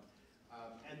time.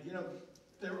 And you know,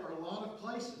 there are a lot of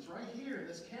places right here in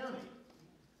this county,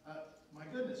 my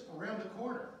goodness, around the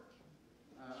corner.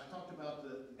 I talked about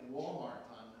the Walmart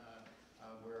on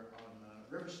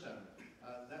Riverstone.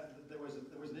 There was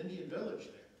an Indian village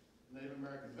there, Native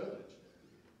American village there.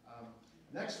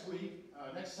 Next week,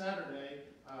 next Saturday,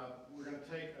 we're going to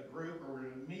take a group, or we're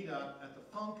going to meet up at the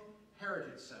Funk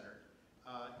Heritage Center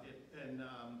in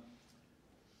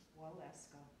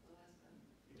Waleska.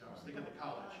 I was thinking the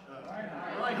college.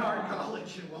 Reinhardt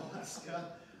College in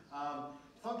Waleska.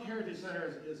 Funk Heritage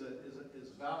Center is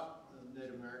about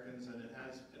Native Americans, and it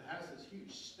has this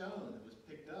huge stone that was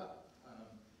picked up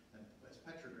and has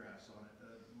petrographs on it,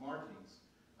 markings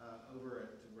over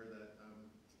it to where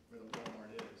the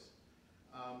Walmart is.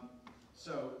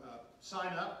 So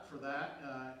sign up for that.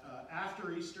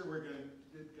 After Easter, we're going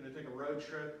to take a road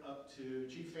trip up to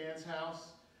Chief Ann's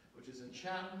house, which is in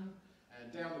Chapman.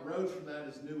 And down the road from that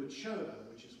is New Echota,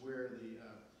 which is where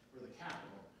the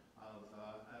capital of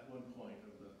at one point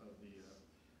of the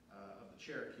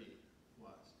Cherokee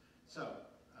was. So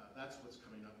that's what's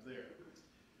coming up there.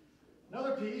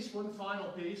 Another piece, one final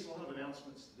piece. A lot of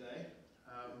announcements today.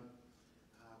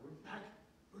 We're back.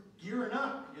 We're gearing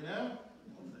up. You know,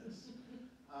 love this.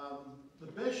 The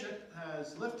bishop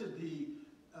has lifted the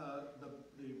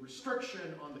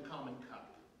restriction on the common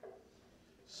cup,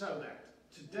 so that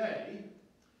today,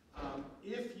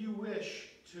 if you wish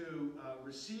to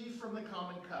receive from the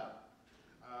common cup,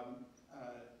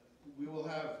 we will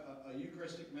have a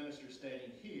Eucharistic minister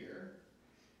standing here.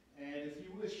 And if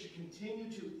you wish to continue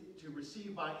to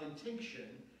receive by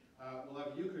intinction, we'll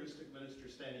have a Eucharistic minister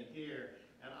standing here.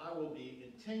 And I will be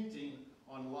intincting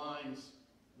on lines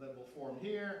that will form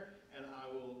here. And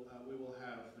we will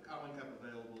have the common cup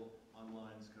available on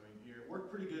lines coming here. Worked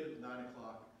pretty good at 9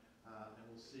 o'clock. And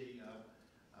we'll see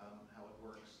how it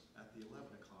works at the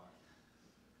 11 o'clock.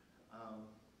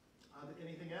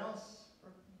 Anything else?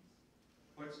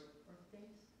 Birthdays.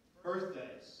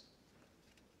 Birthdays.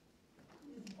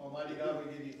 Almighty God,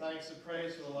 we give you thanks and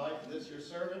praise for the life of this your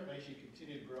servant. May she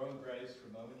continue to grow in grace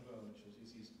from moment to moment.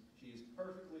 She is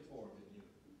perfectly formed in you.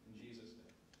 In Jesus'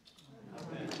 name.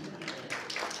 Amen.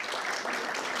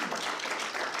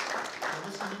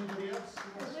 Listen to anybody else?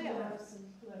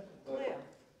 Cliff.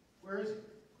 Where is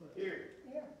he? Here.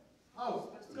 Oh,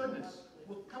 goodness.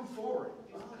 Well, come forward.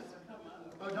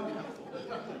 Oh, don't come forward.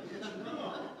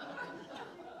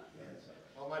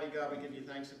 Almighty God, we give you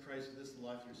thanks and praise for this, the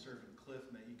life of your servant Cliff.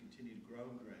 May he continue to grow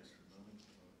in grace from moment to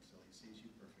moment until he sees you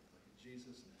perfectly. In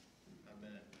Jesus' name,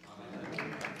 amen.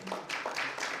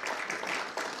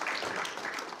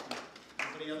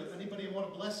 Anybody want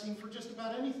a blessing for just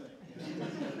about anything?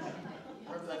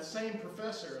 Or that same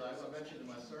professor I mentioned in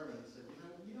my sermon said,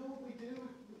 you know what we do?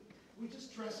 We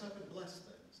just dress up and bless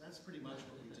things. That's pretty much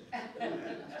what we do.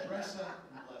 Dress up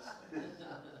and bless things.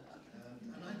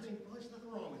 And I think, well, there's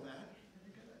nothing wrong with that.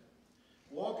 Very good.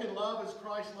 walk in love as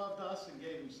Christ loved us and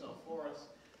gave himself for us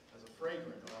as a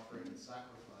fragrant offering and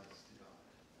sacrifice to God.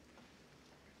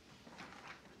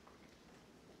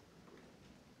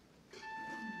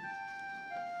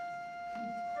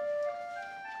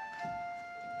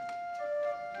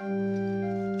 Oh,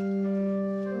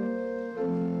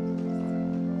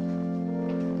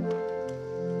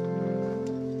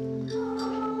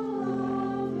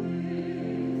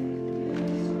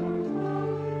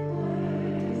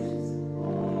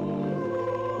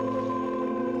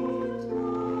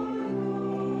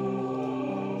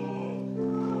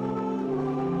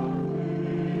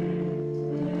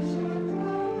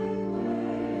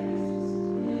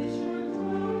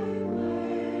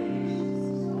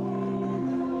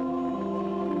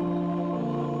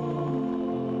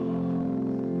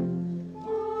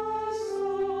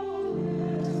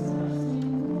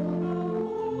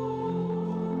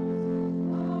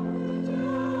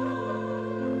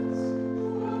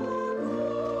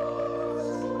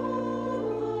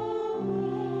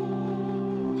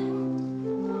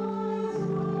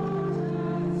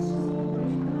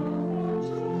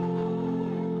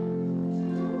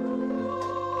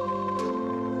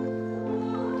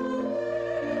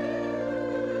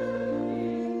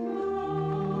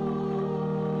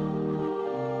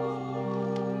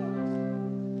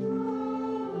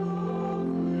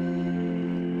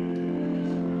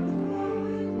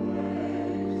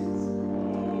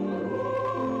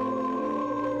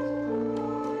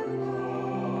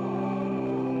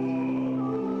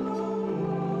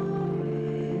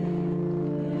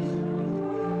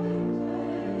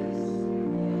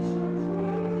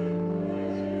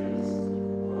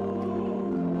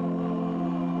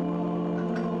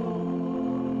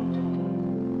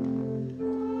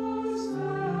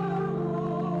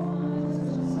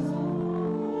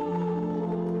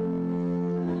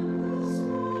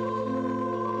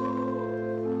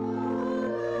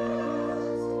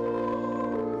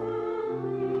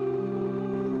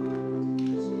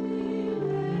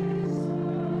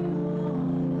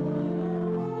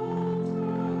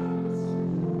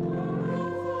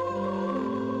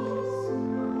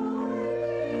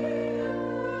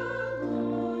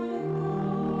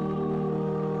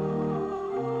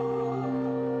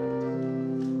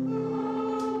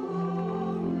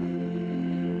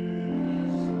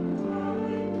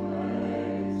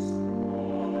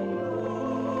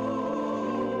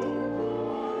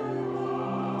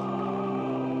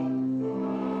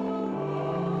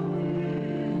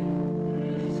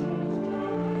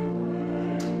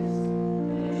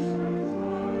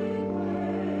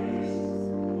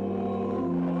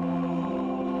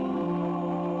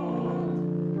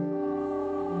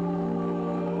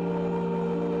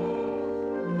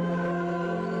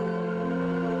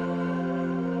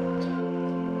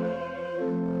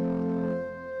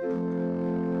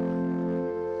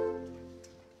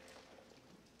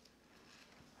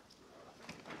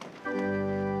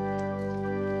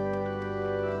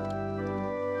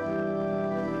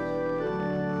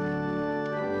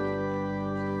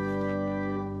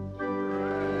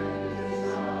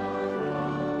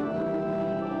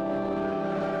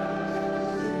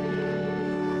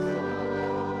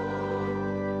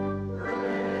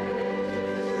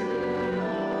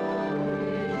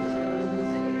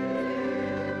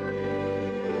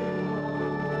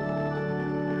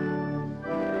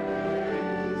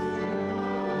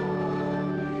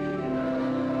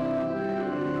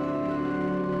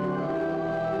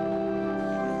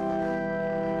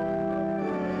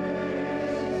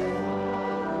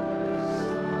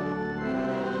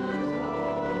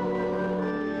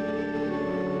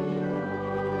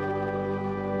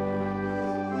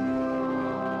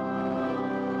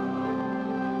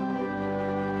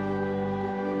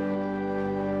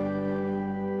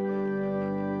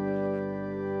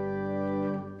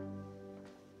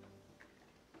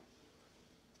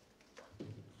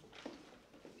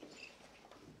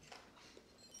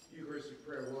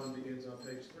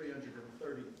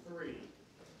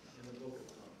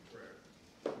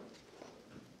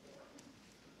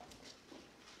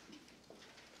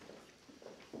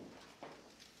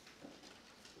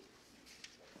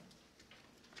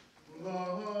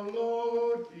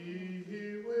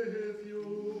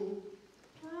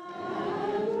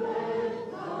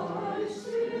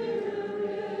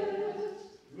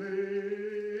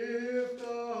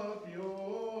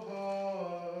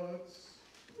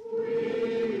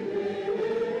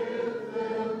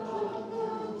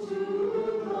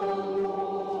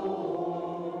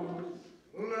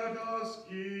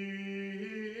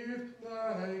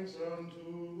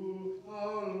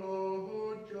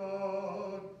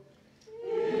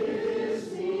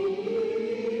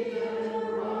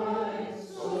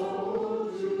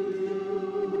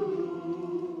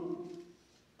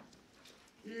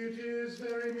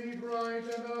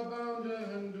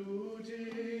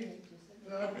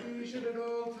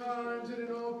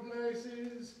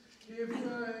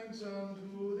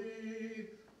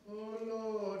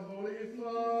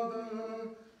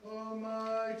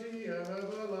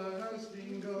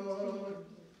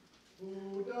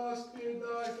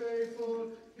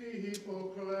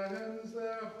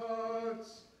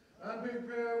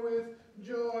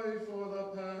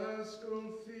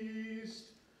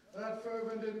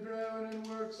 fervent in prayer and in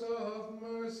works of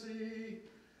mercy,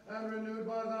 and renewed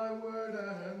by thy word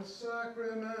and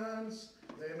sacraments,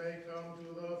 they may come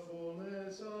to the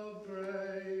fullness of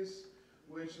grace,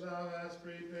 which thou hast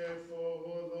prepared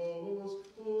for those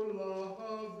who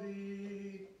love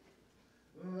thee.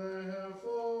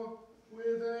 Therefore,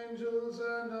 with angels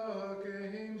and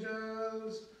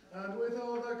archangels, and with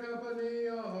all the company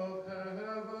of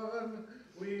heaven,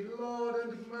 we laud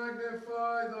and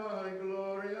magnify thy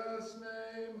glorious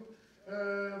name,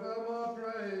 evermore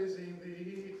praising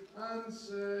thee and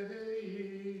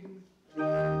saying,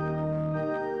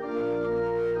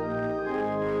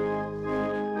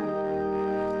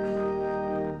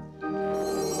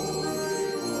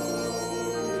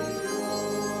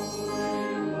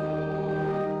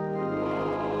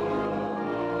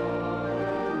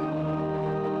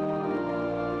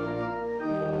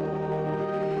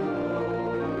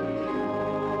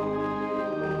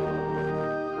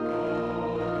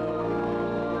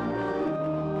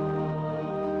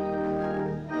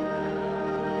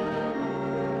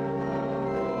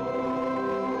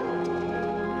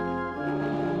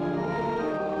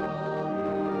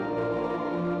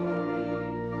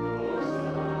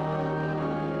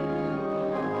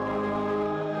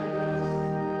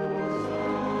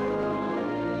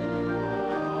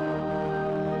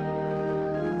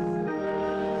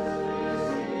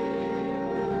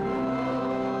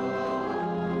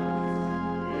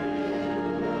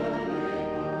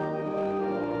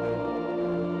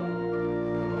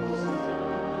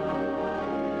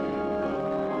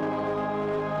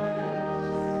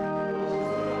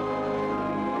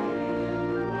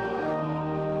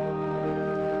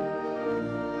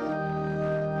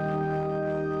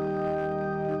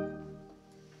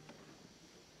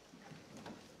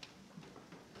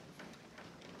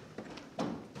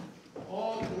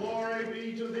 all glory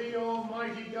be to thee,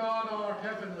 Almighty God, our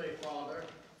heavenly Father,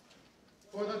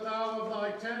 for that thou of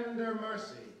thy tender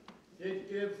mercy did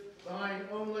give thine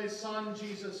only Son,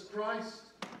 Jesus Christ,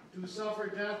 to suffer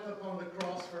death upon the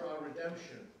cross for our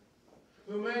redemption,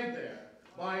 who made there,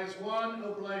 by his one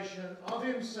oblation of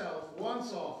himself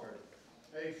once offered,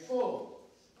 a full,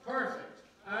 perfect,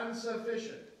 and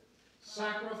sufficient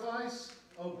sacrifice,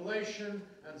 oblation,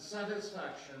 and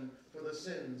satisfaction for the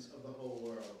sins of the whole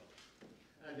world.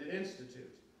 And did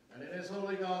institute, and in his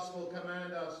holy gospel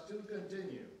command us to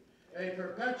continue a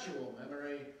perpetual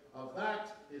memory of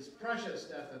that his precious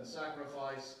death and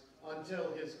sacrifice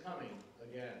until his coming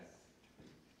again.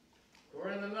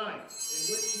 For in the night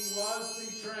in which he was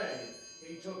betrayed,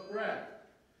 he took bread,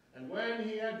 and when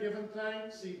he had given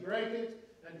thanks, he brake it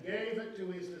and gave it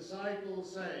to his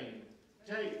disciples, saying,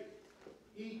 Take,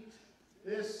 eat,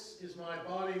 this is my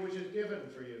body which is given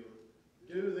for you.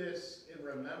 Do this in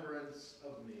remembrance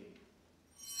of me.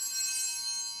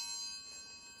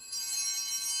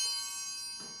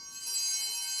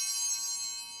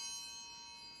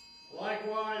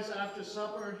 Likewise, after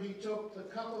supper, he took the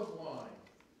cup of wine,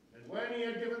 and when he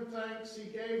had given thanks, he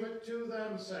gave it to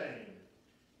them, saying,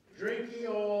 Drink ye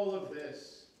all of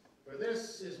this, for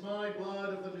this is my blood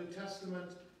of the New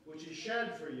Testament, which is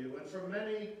shed for you, and for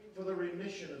many for the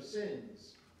remission of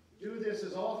sins. Do this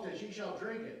as oft as ye shall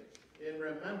drink it, in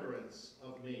remembrance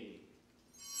of me.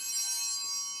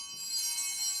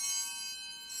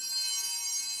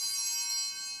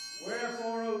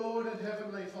 Wherefore, O Lord and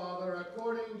Heavenly Father,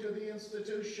 according to the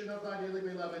institution of thy dearly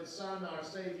beloved Son, our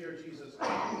Savior Jesus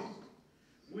Christ,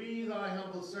 we, thy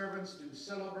humble servants, do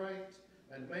celebrate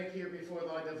and make here before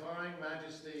thy divine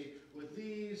majesty with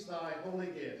these thy holy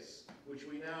gifts, which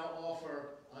we now offer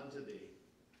unto thee.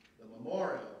 The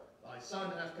memorial thy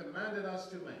Son hath commanded us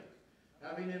to make,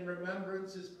 having in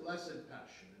remembrance his blessed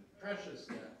passion and precious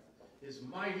death, his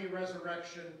mighty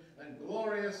resurrection and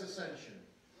glorious ascension,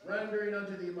 rendering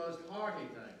unto thee most hearty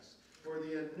thanks for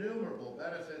the innumerable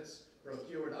benefits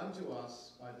procured unto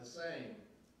us by the same.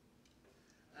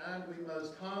 And we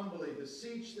most humbly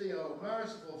beseech thee, O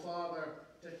merciful Father,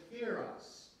 to hear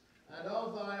us, and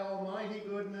of thy almighty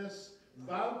goodness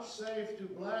vouchsafe to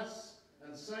bless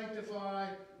and sanctify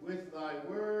with thy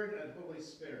word and Holy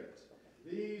Spirit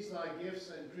these thy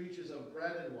gifts and creatures of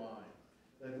bread and wine,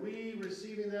 that we,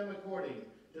 receiving them according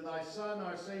to thy Son,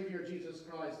 our Savior Jesus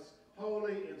Christ's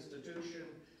holy institution,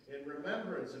 in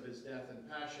remembrance of his death and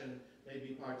passion, may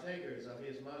be partakers of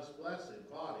his most blessed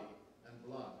body and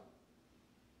blood.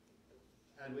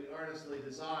 And we earnestly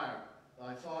desire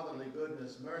thy fatherly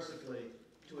goodness mercifully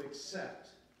to accept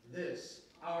this,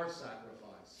 our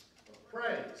sacrifice of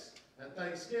praise and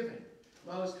thanksgiving,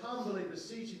 most humbly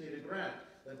beseeching thee to grant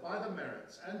that by the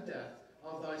merits and death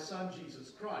of thy Son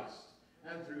Jesus Christ,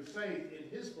 and through faith in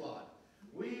his blood,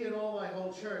 we and all thy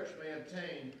whole church may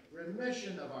obtain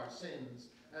remission of our sins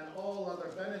and all other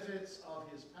benefits of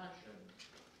his passion.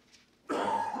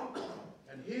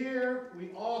 And here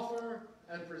we offer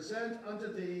and present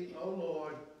unto thee, O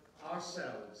Lord,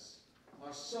 ourselves,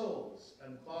 our souls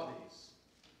and bodies,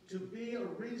 to be a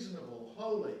reasonable,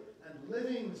 holy, and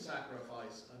living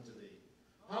sacrifice unto thee,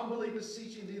 humbly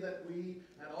beseeching thee that we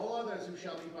and all others who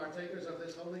shall be partakers of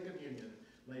this holy communion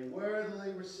may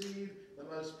worthily receive the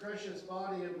most precious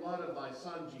body and blood of thy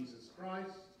Son, Jesus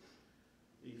Christ,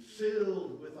 be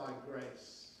filled with thy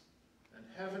grace and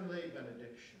heavenly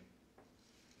benediction,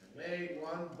 and made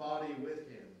one body with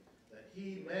him, that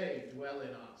he may dwell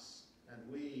in us, and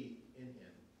we in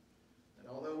him. And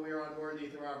although we are unworthy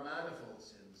through our manifold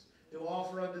sins to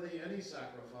offer unto thee any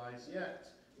sacrifice, yet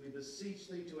we beseech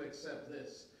thee to accept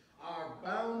this, our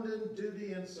bounden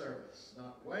duty and service,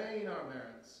 not weighing our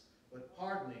merits, but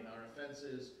pardoning our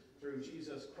offenses through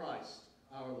Jesus Christ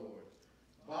our Lord.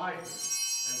 By him,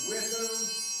 and with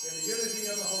whom, in the unity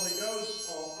of the Holy Ghost,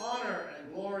 all honor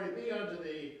and glory be unto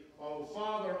thee, O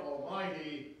Father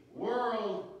Almighty,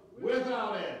 world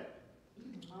without end.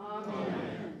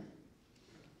 Amen.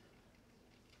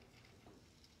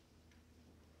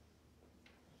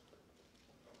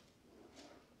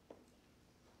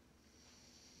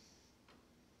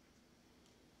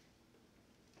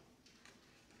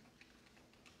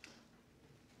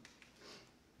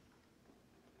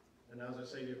 And as our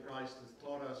Savior Christ has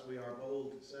taught us, we are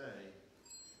bold to say,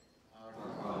 Our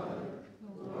Father,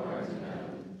 who art in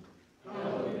heaven,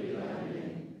 hallowed be thy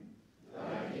name.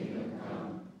 Thy kingdom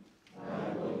come,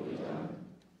 thy will be done,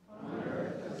 on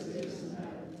earth as it is in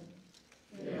heaven.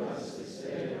 Give us this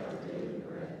day our daily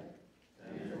bread,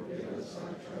 and forgive us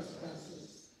our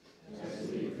trespasses, as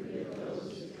we forgive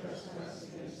those who trespass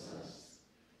against us.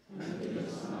 And lead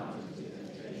us not into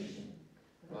temptation,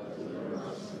 but deliver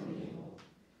us from evil.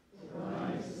 For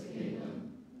thine is the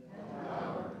kingdom, and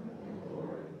power, and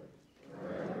glory,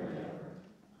 forever and ever.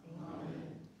 Amen.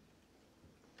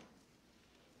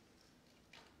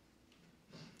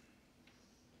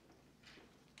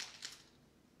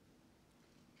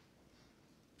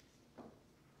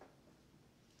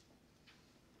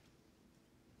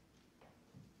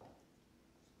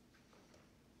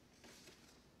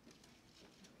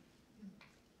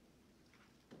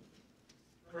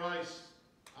 Christ,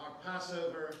 our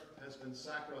Passover, has been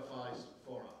sacrificed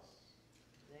for us.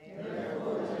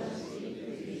 Therefore, let us keep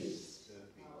the feast.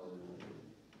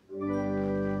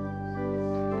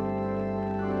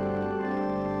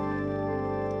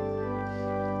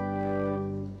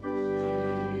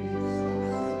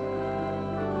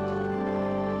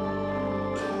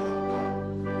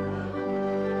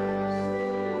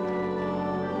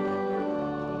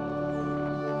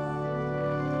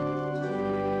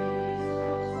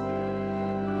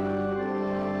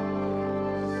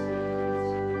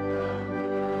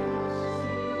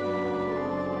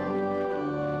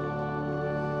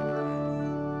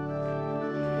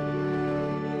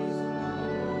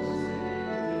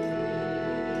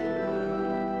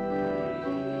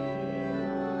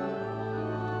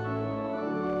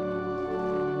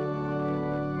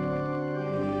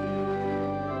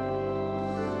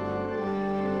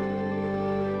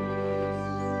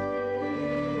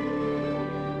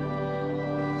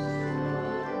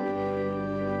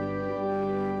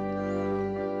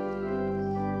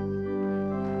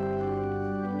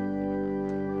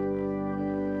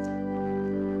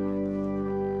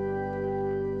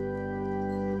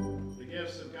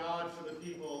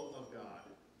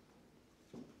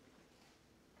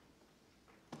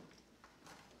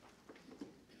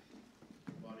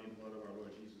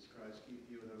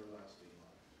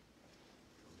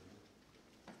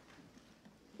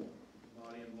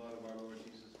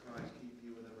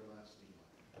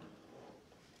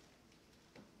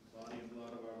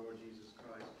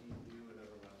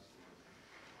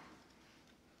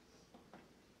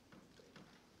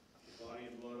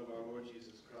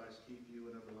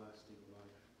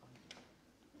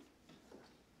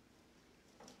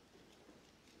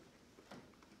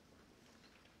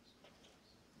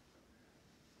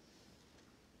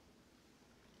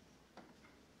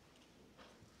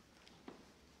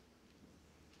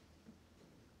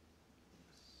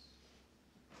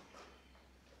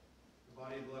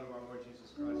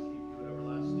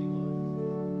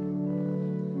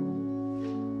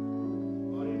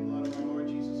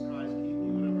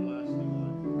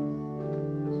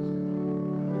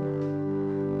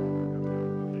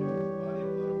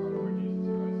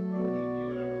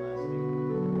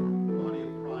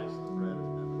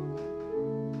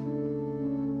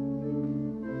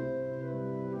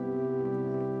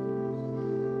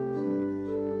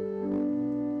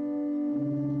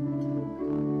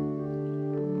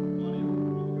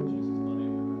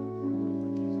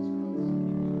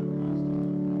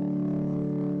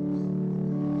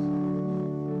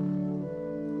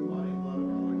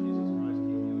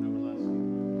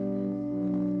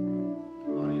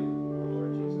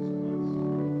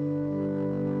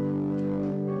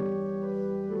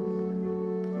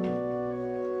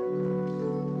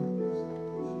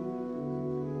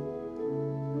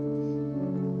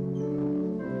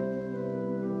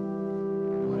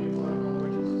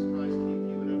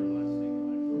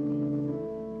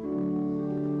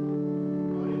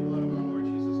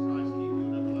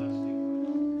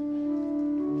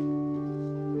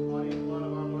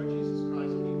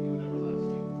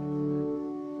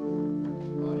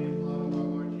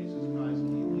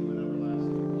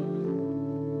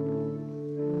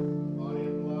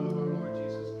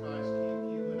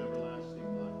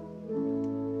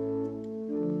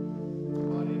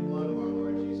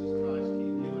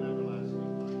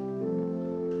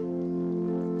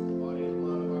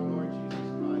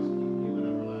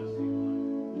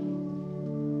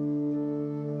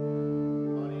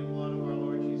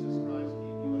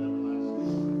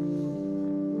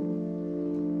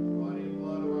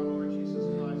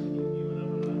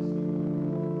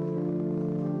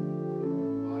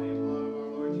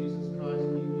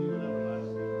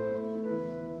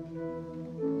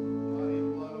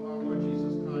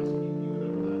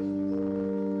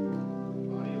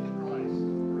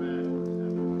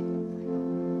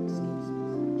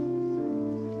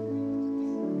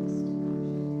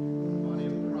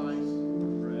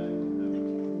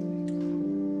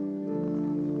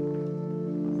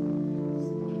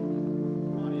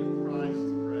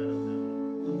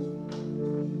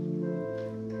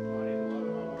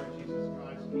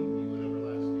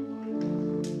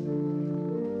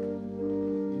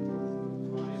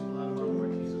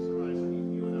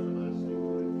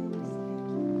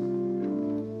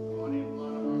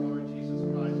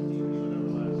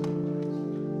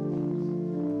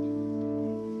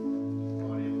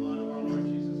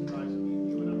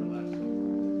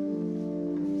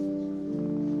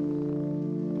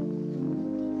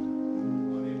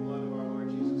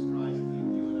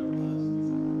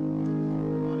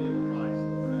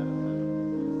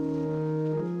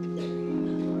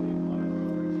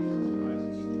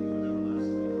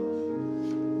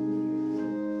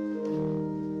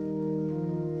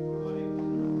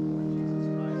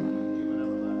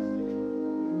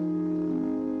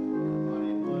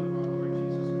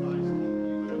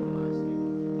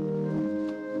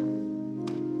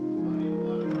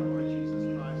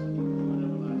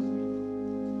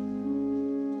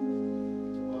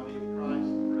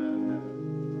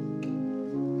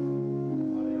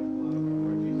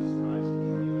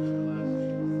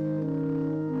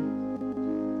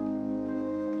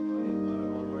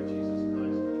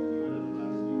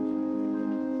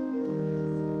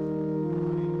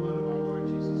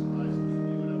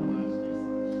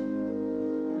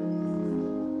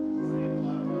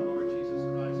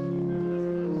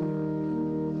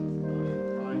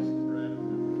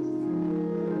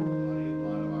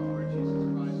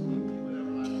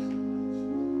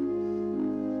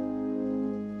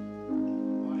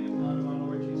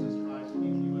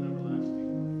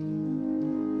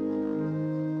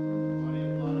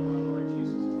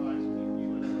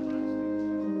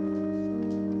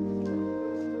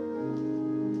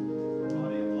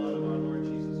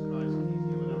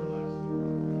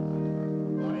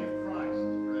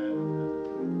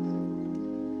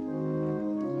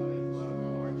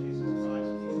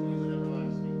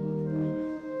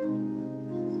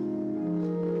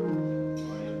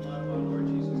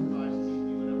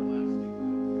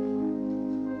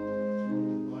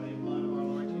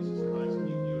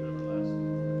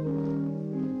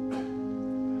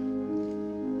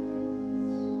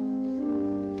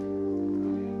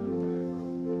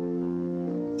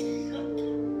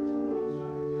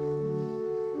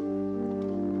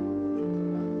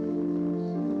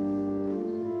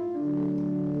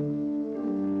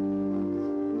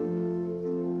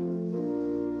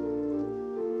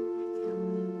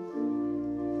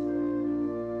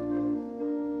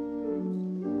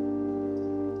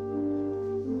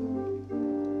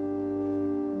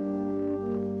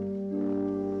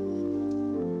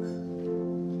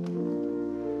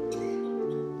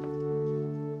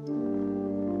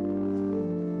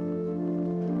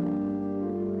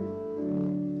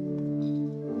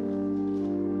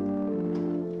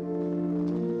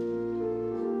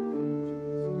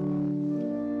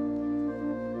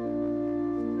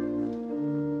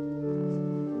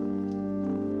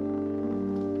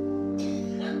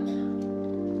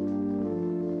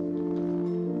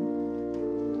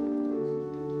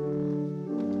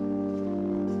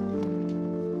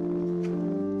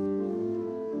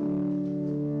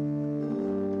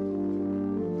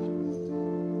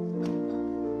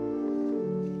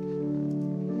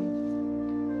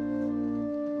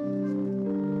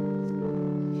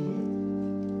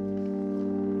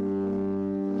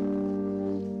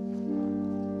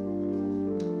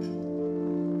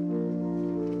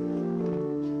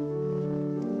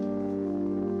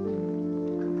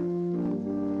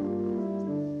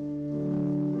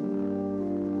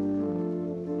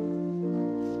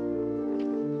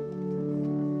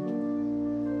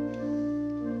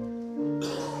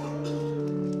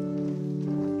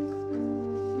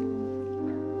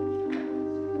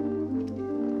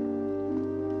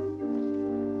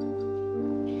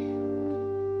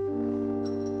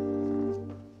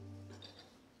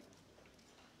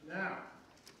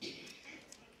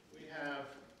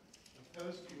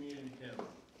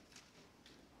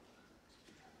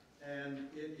 and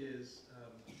it is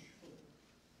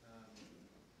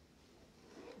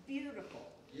Beautiful.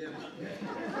 yeah, of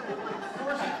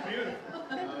course it's beautiful.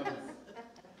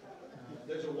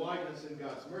 There's a wideness in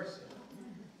God's mercy,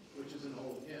 which is an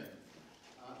old hymn,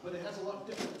 but it has a lot of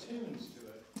different tunes to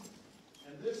it.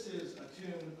 And this is a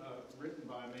tune written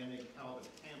by a man named Calvin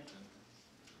Hampton,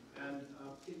 and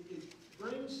it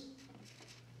brings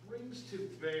to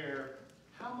bear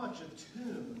how much a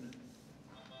tune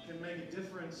can make a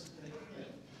difference in a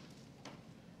hymn.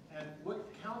 And what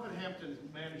Calvin Hampton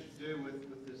managed to do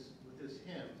with this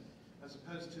hymn, as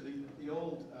opposed to the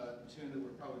old tune that we're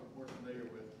probably more familiar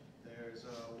with, there's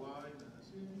a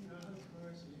wideness in God's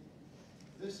mercy.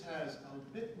 This has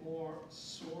a bit more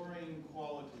soaring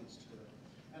qualities to it.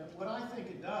 And what I think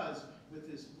it does with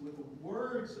the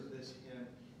words of this hymn,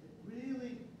 it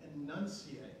really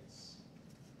enunciates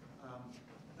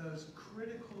those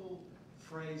critical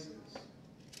phrases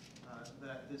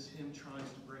that this hymn tries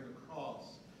to bring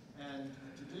across. And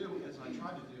to do, as I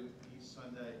try to do each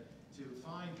Sunday, to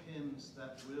find hymns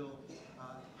that will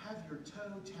have your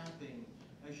toe tapping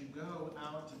as you go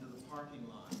out into the parking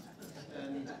lot,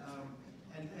 and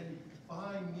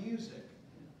by music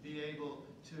be able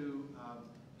to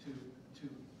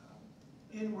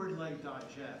inwardly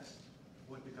digest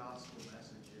what the gospel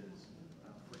message is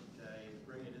for today, and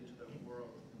bring it into the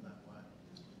world in that way.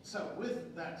 So,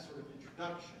 with that sort of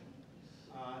introduction,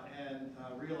 and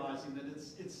realizing that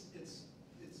it's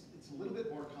a little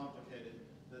bit more complicated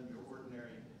than your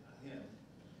ordinary hymn,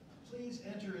 please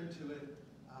enter into it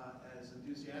as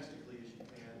enthusiastically as you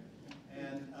can.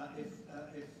 And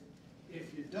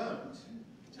if you don't,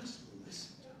 just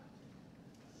listen to it,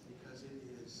 because it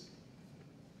is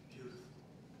beautiful.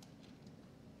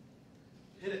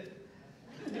 Hit it.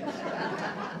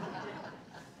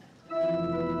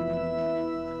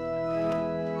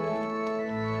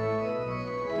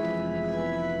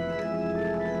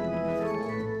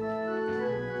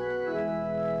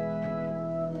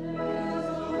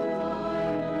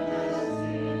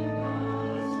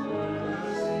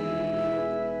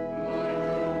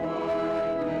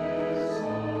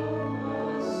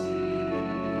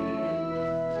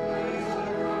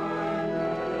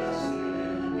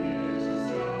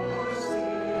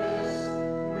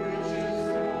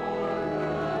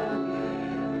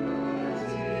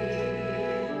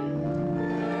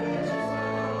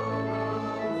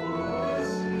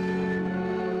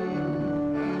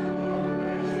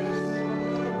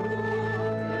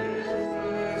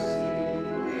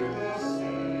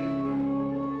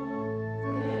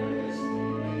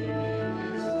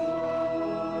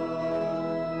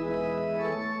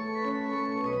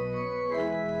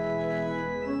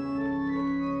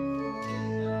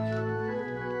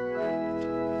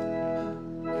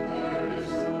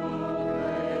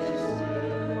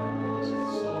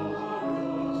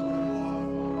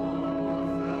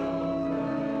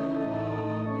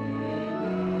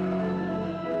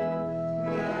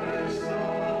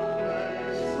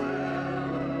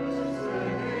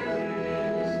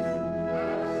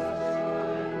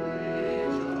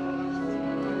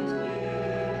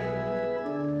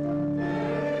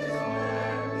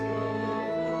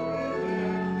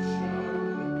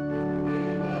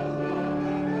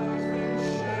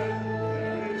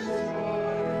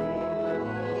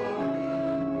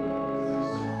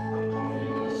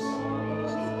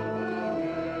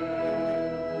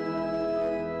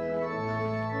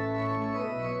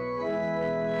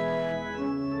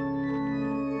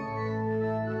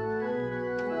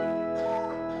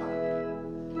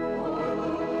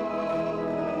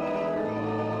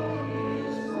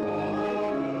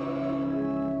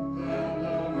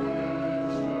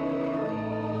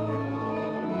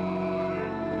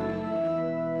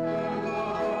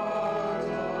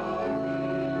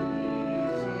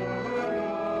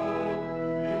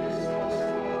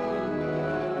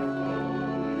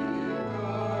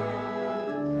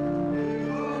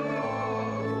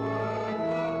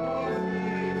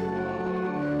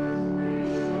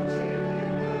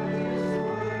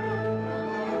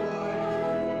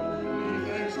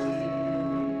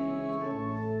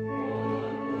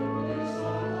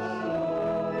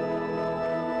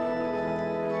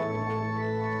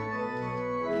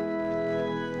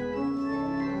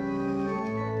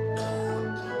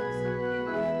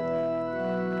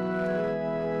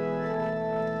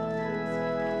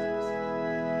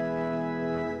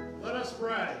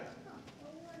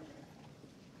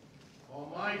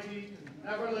 Almighty and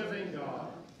ever-living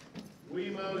God, we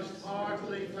most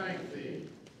heartily thank Thee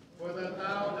for that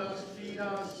Thou dost feed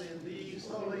us in these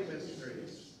holy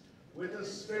mysteries with the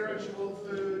spiritual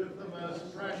food of the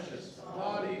most precious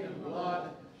body and blood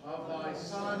of thy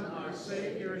Son, our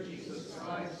Savior, Jesus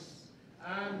Christ,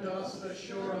 and dost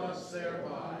assure us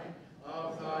thereby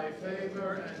of thy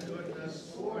favor and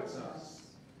goodness towards us,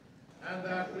 and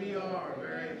that we are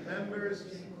very members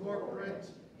incorporate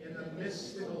in the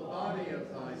mystical body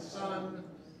of thy Son,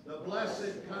 the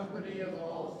blessed company of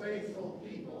all faithful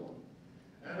people,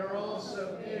 and are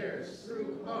also heirs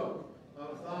through hope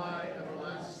of thy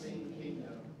everlasting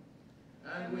kingdom.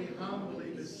 And we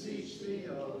humbly beseech thee,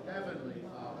 O heavenly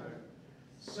Father,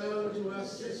 so to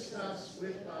assist us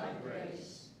with thy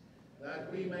grace,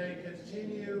 that we may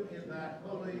continue in that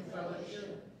holy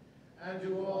fellowship, and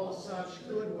do all such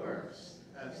good works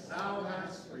as thou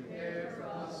hast prepared for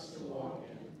us to walk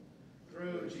in.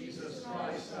 Through Jesus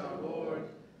Christ our Lord,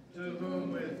 to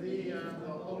whom with thee and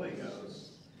the Holy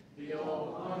Ghost be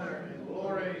all honor and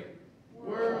glory,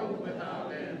 world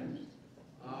without end.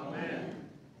 Amen.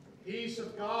 Peace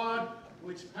of God,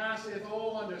 which passeth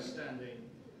all understanding,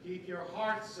 keep your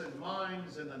hearts and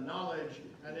minds in the knowledge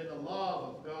and in the love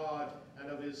of God and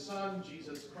of his Son,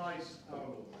 Jesus Christ our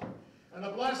Lord. And the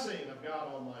blessing of God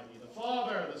Almighty, the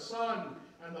Father, the Son,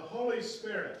 and the Holy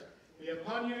Spirit be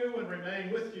upon you and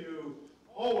remain with you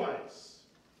always.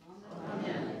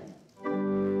 Amen.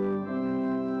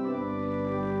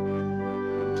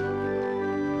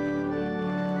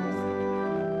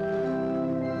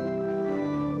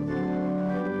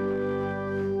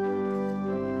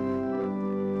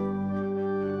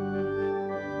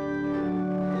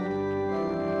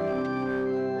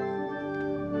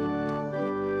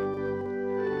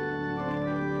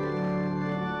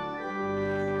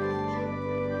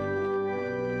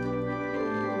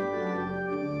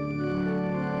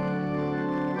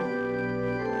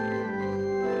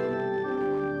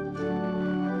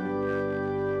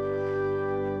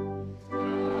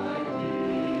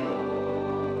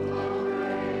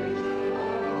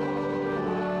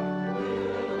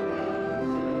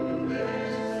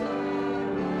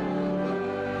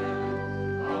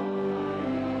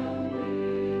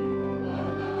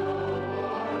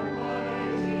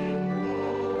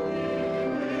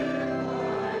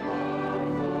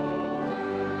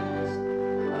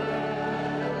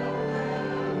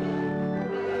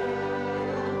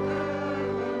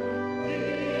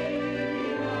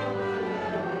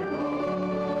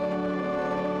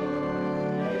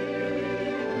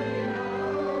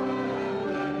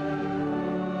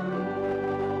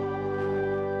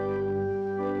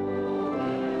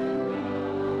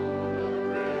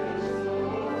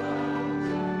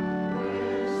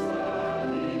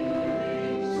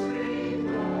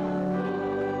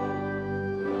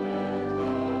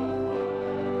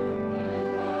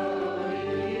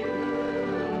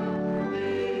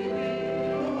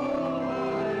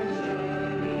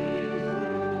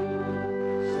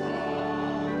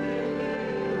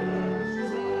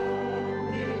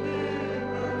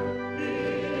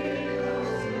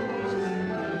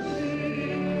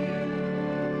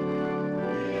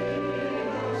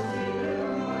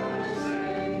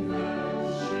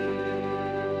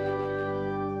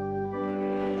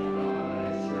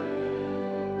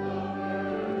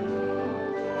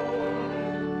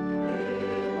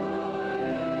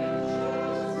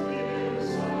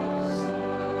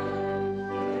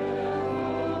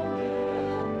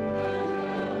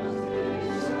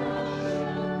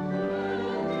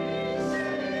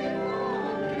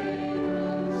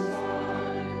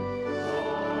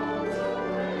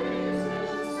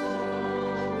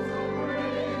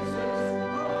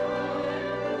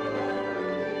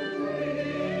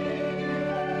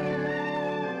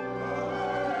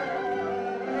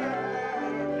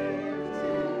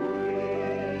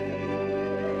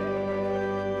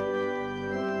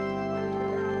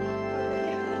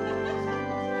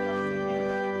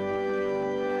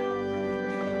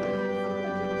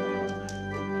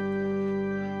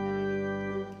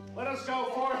 Go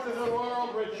forth into the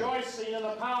world rejoicing in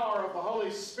the power of the Holy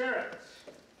Spirit.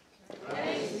 Amen.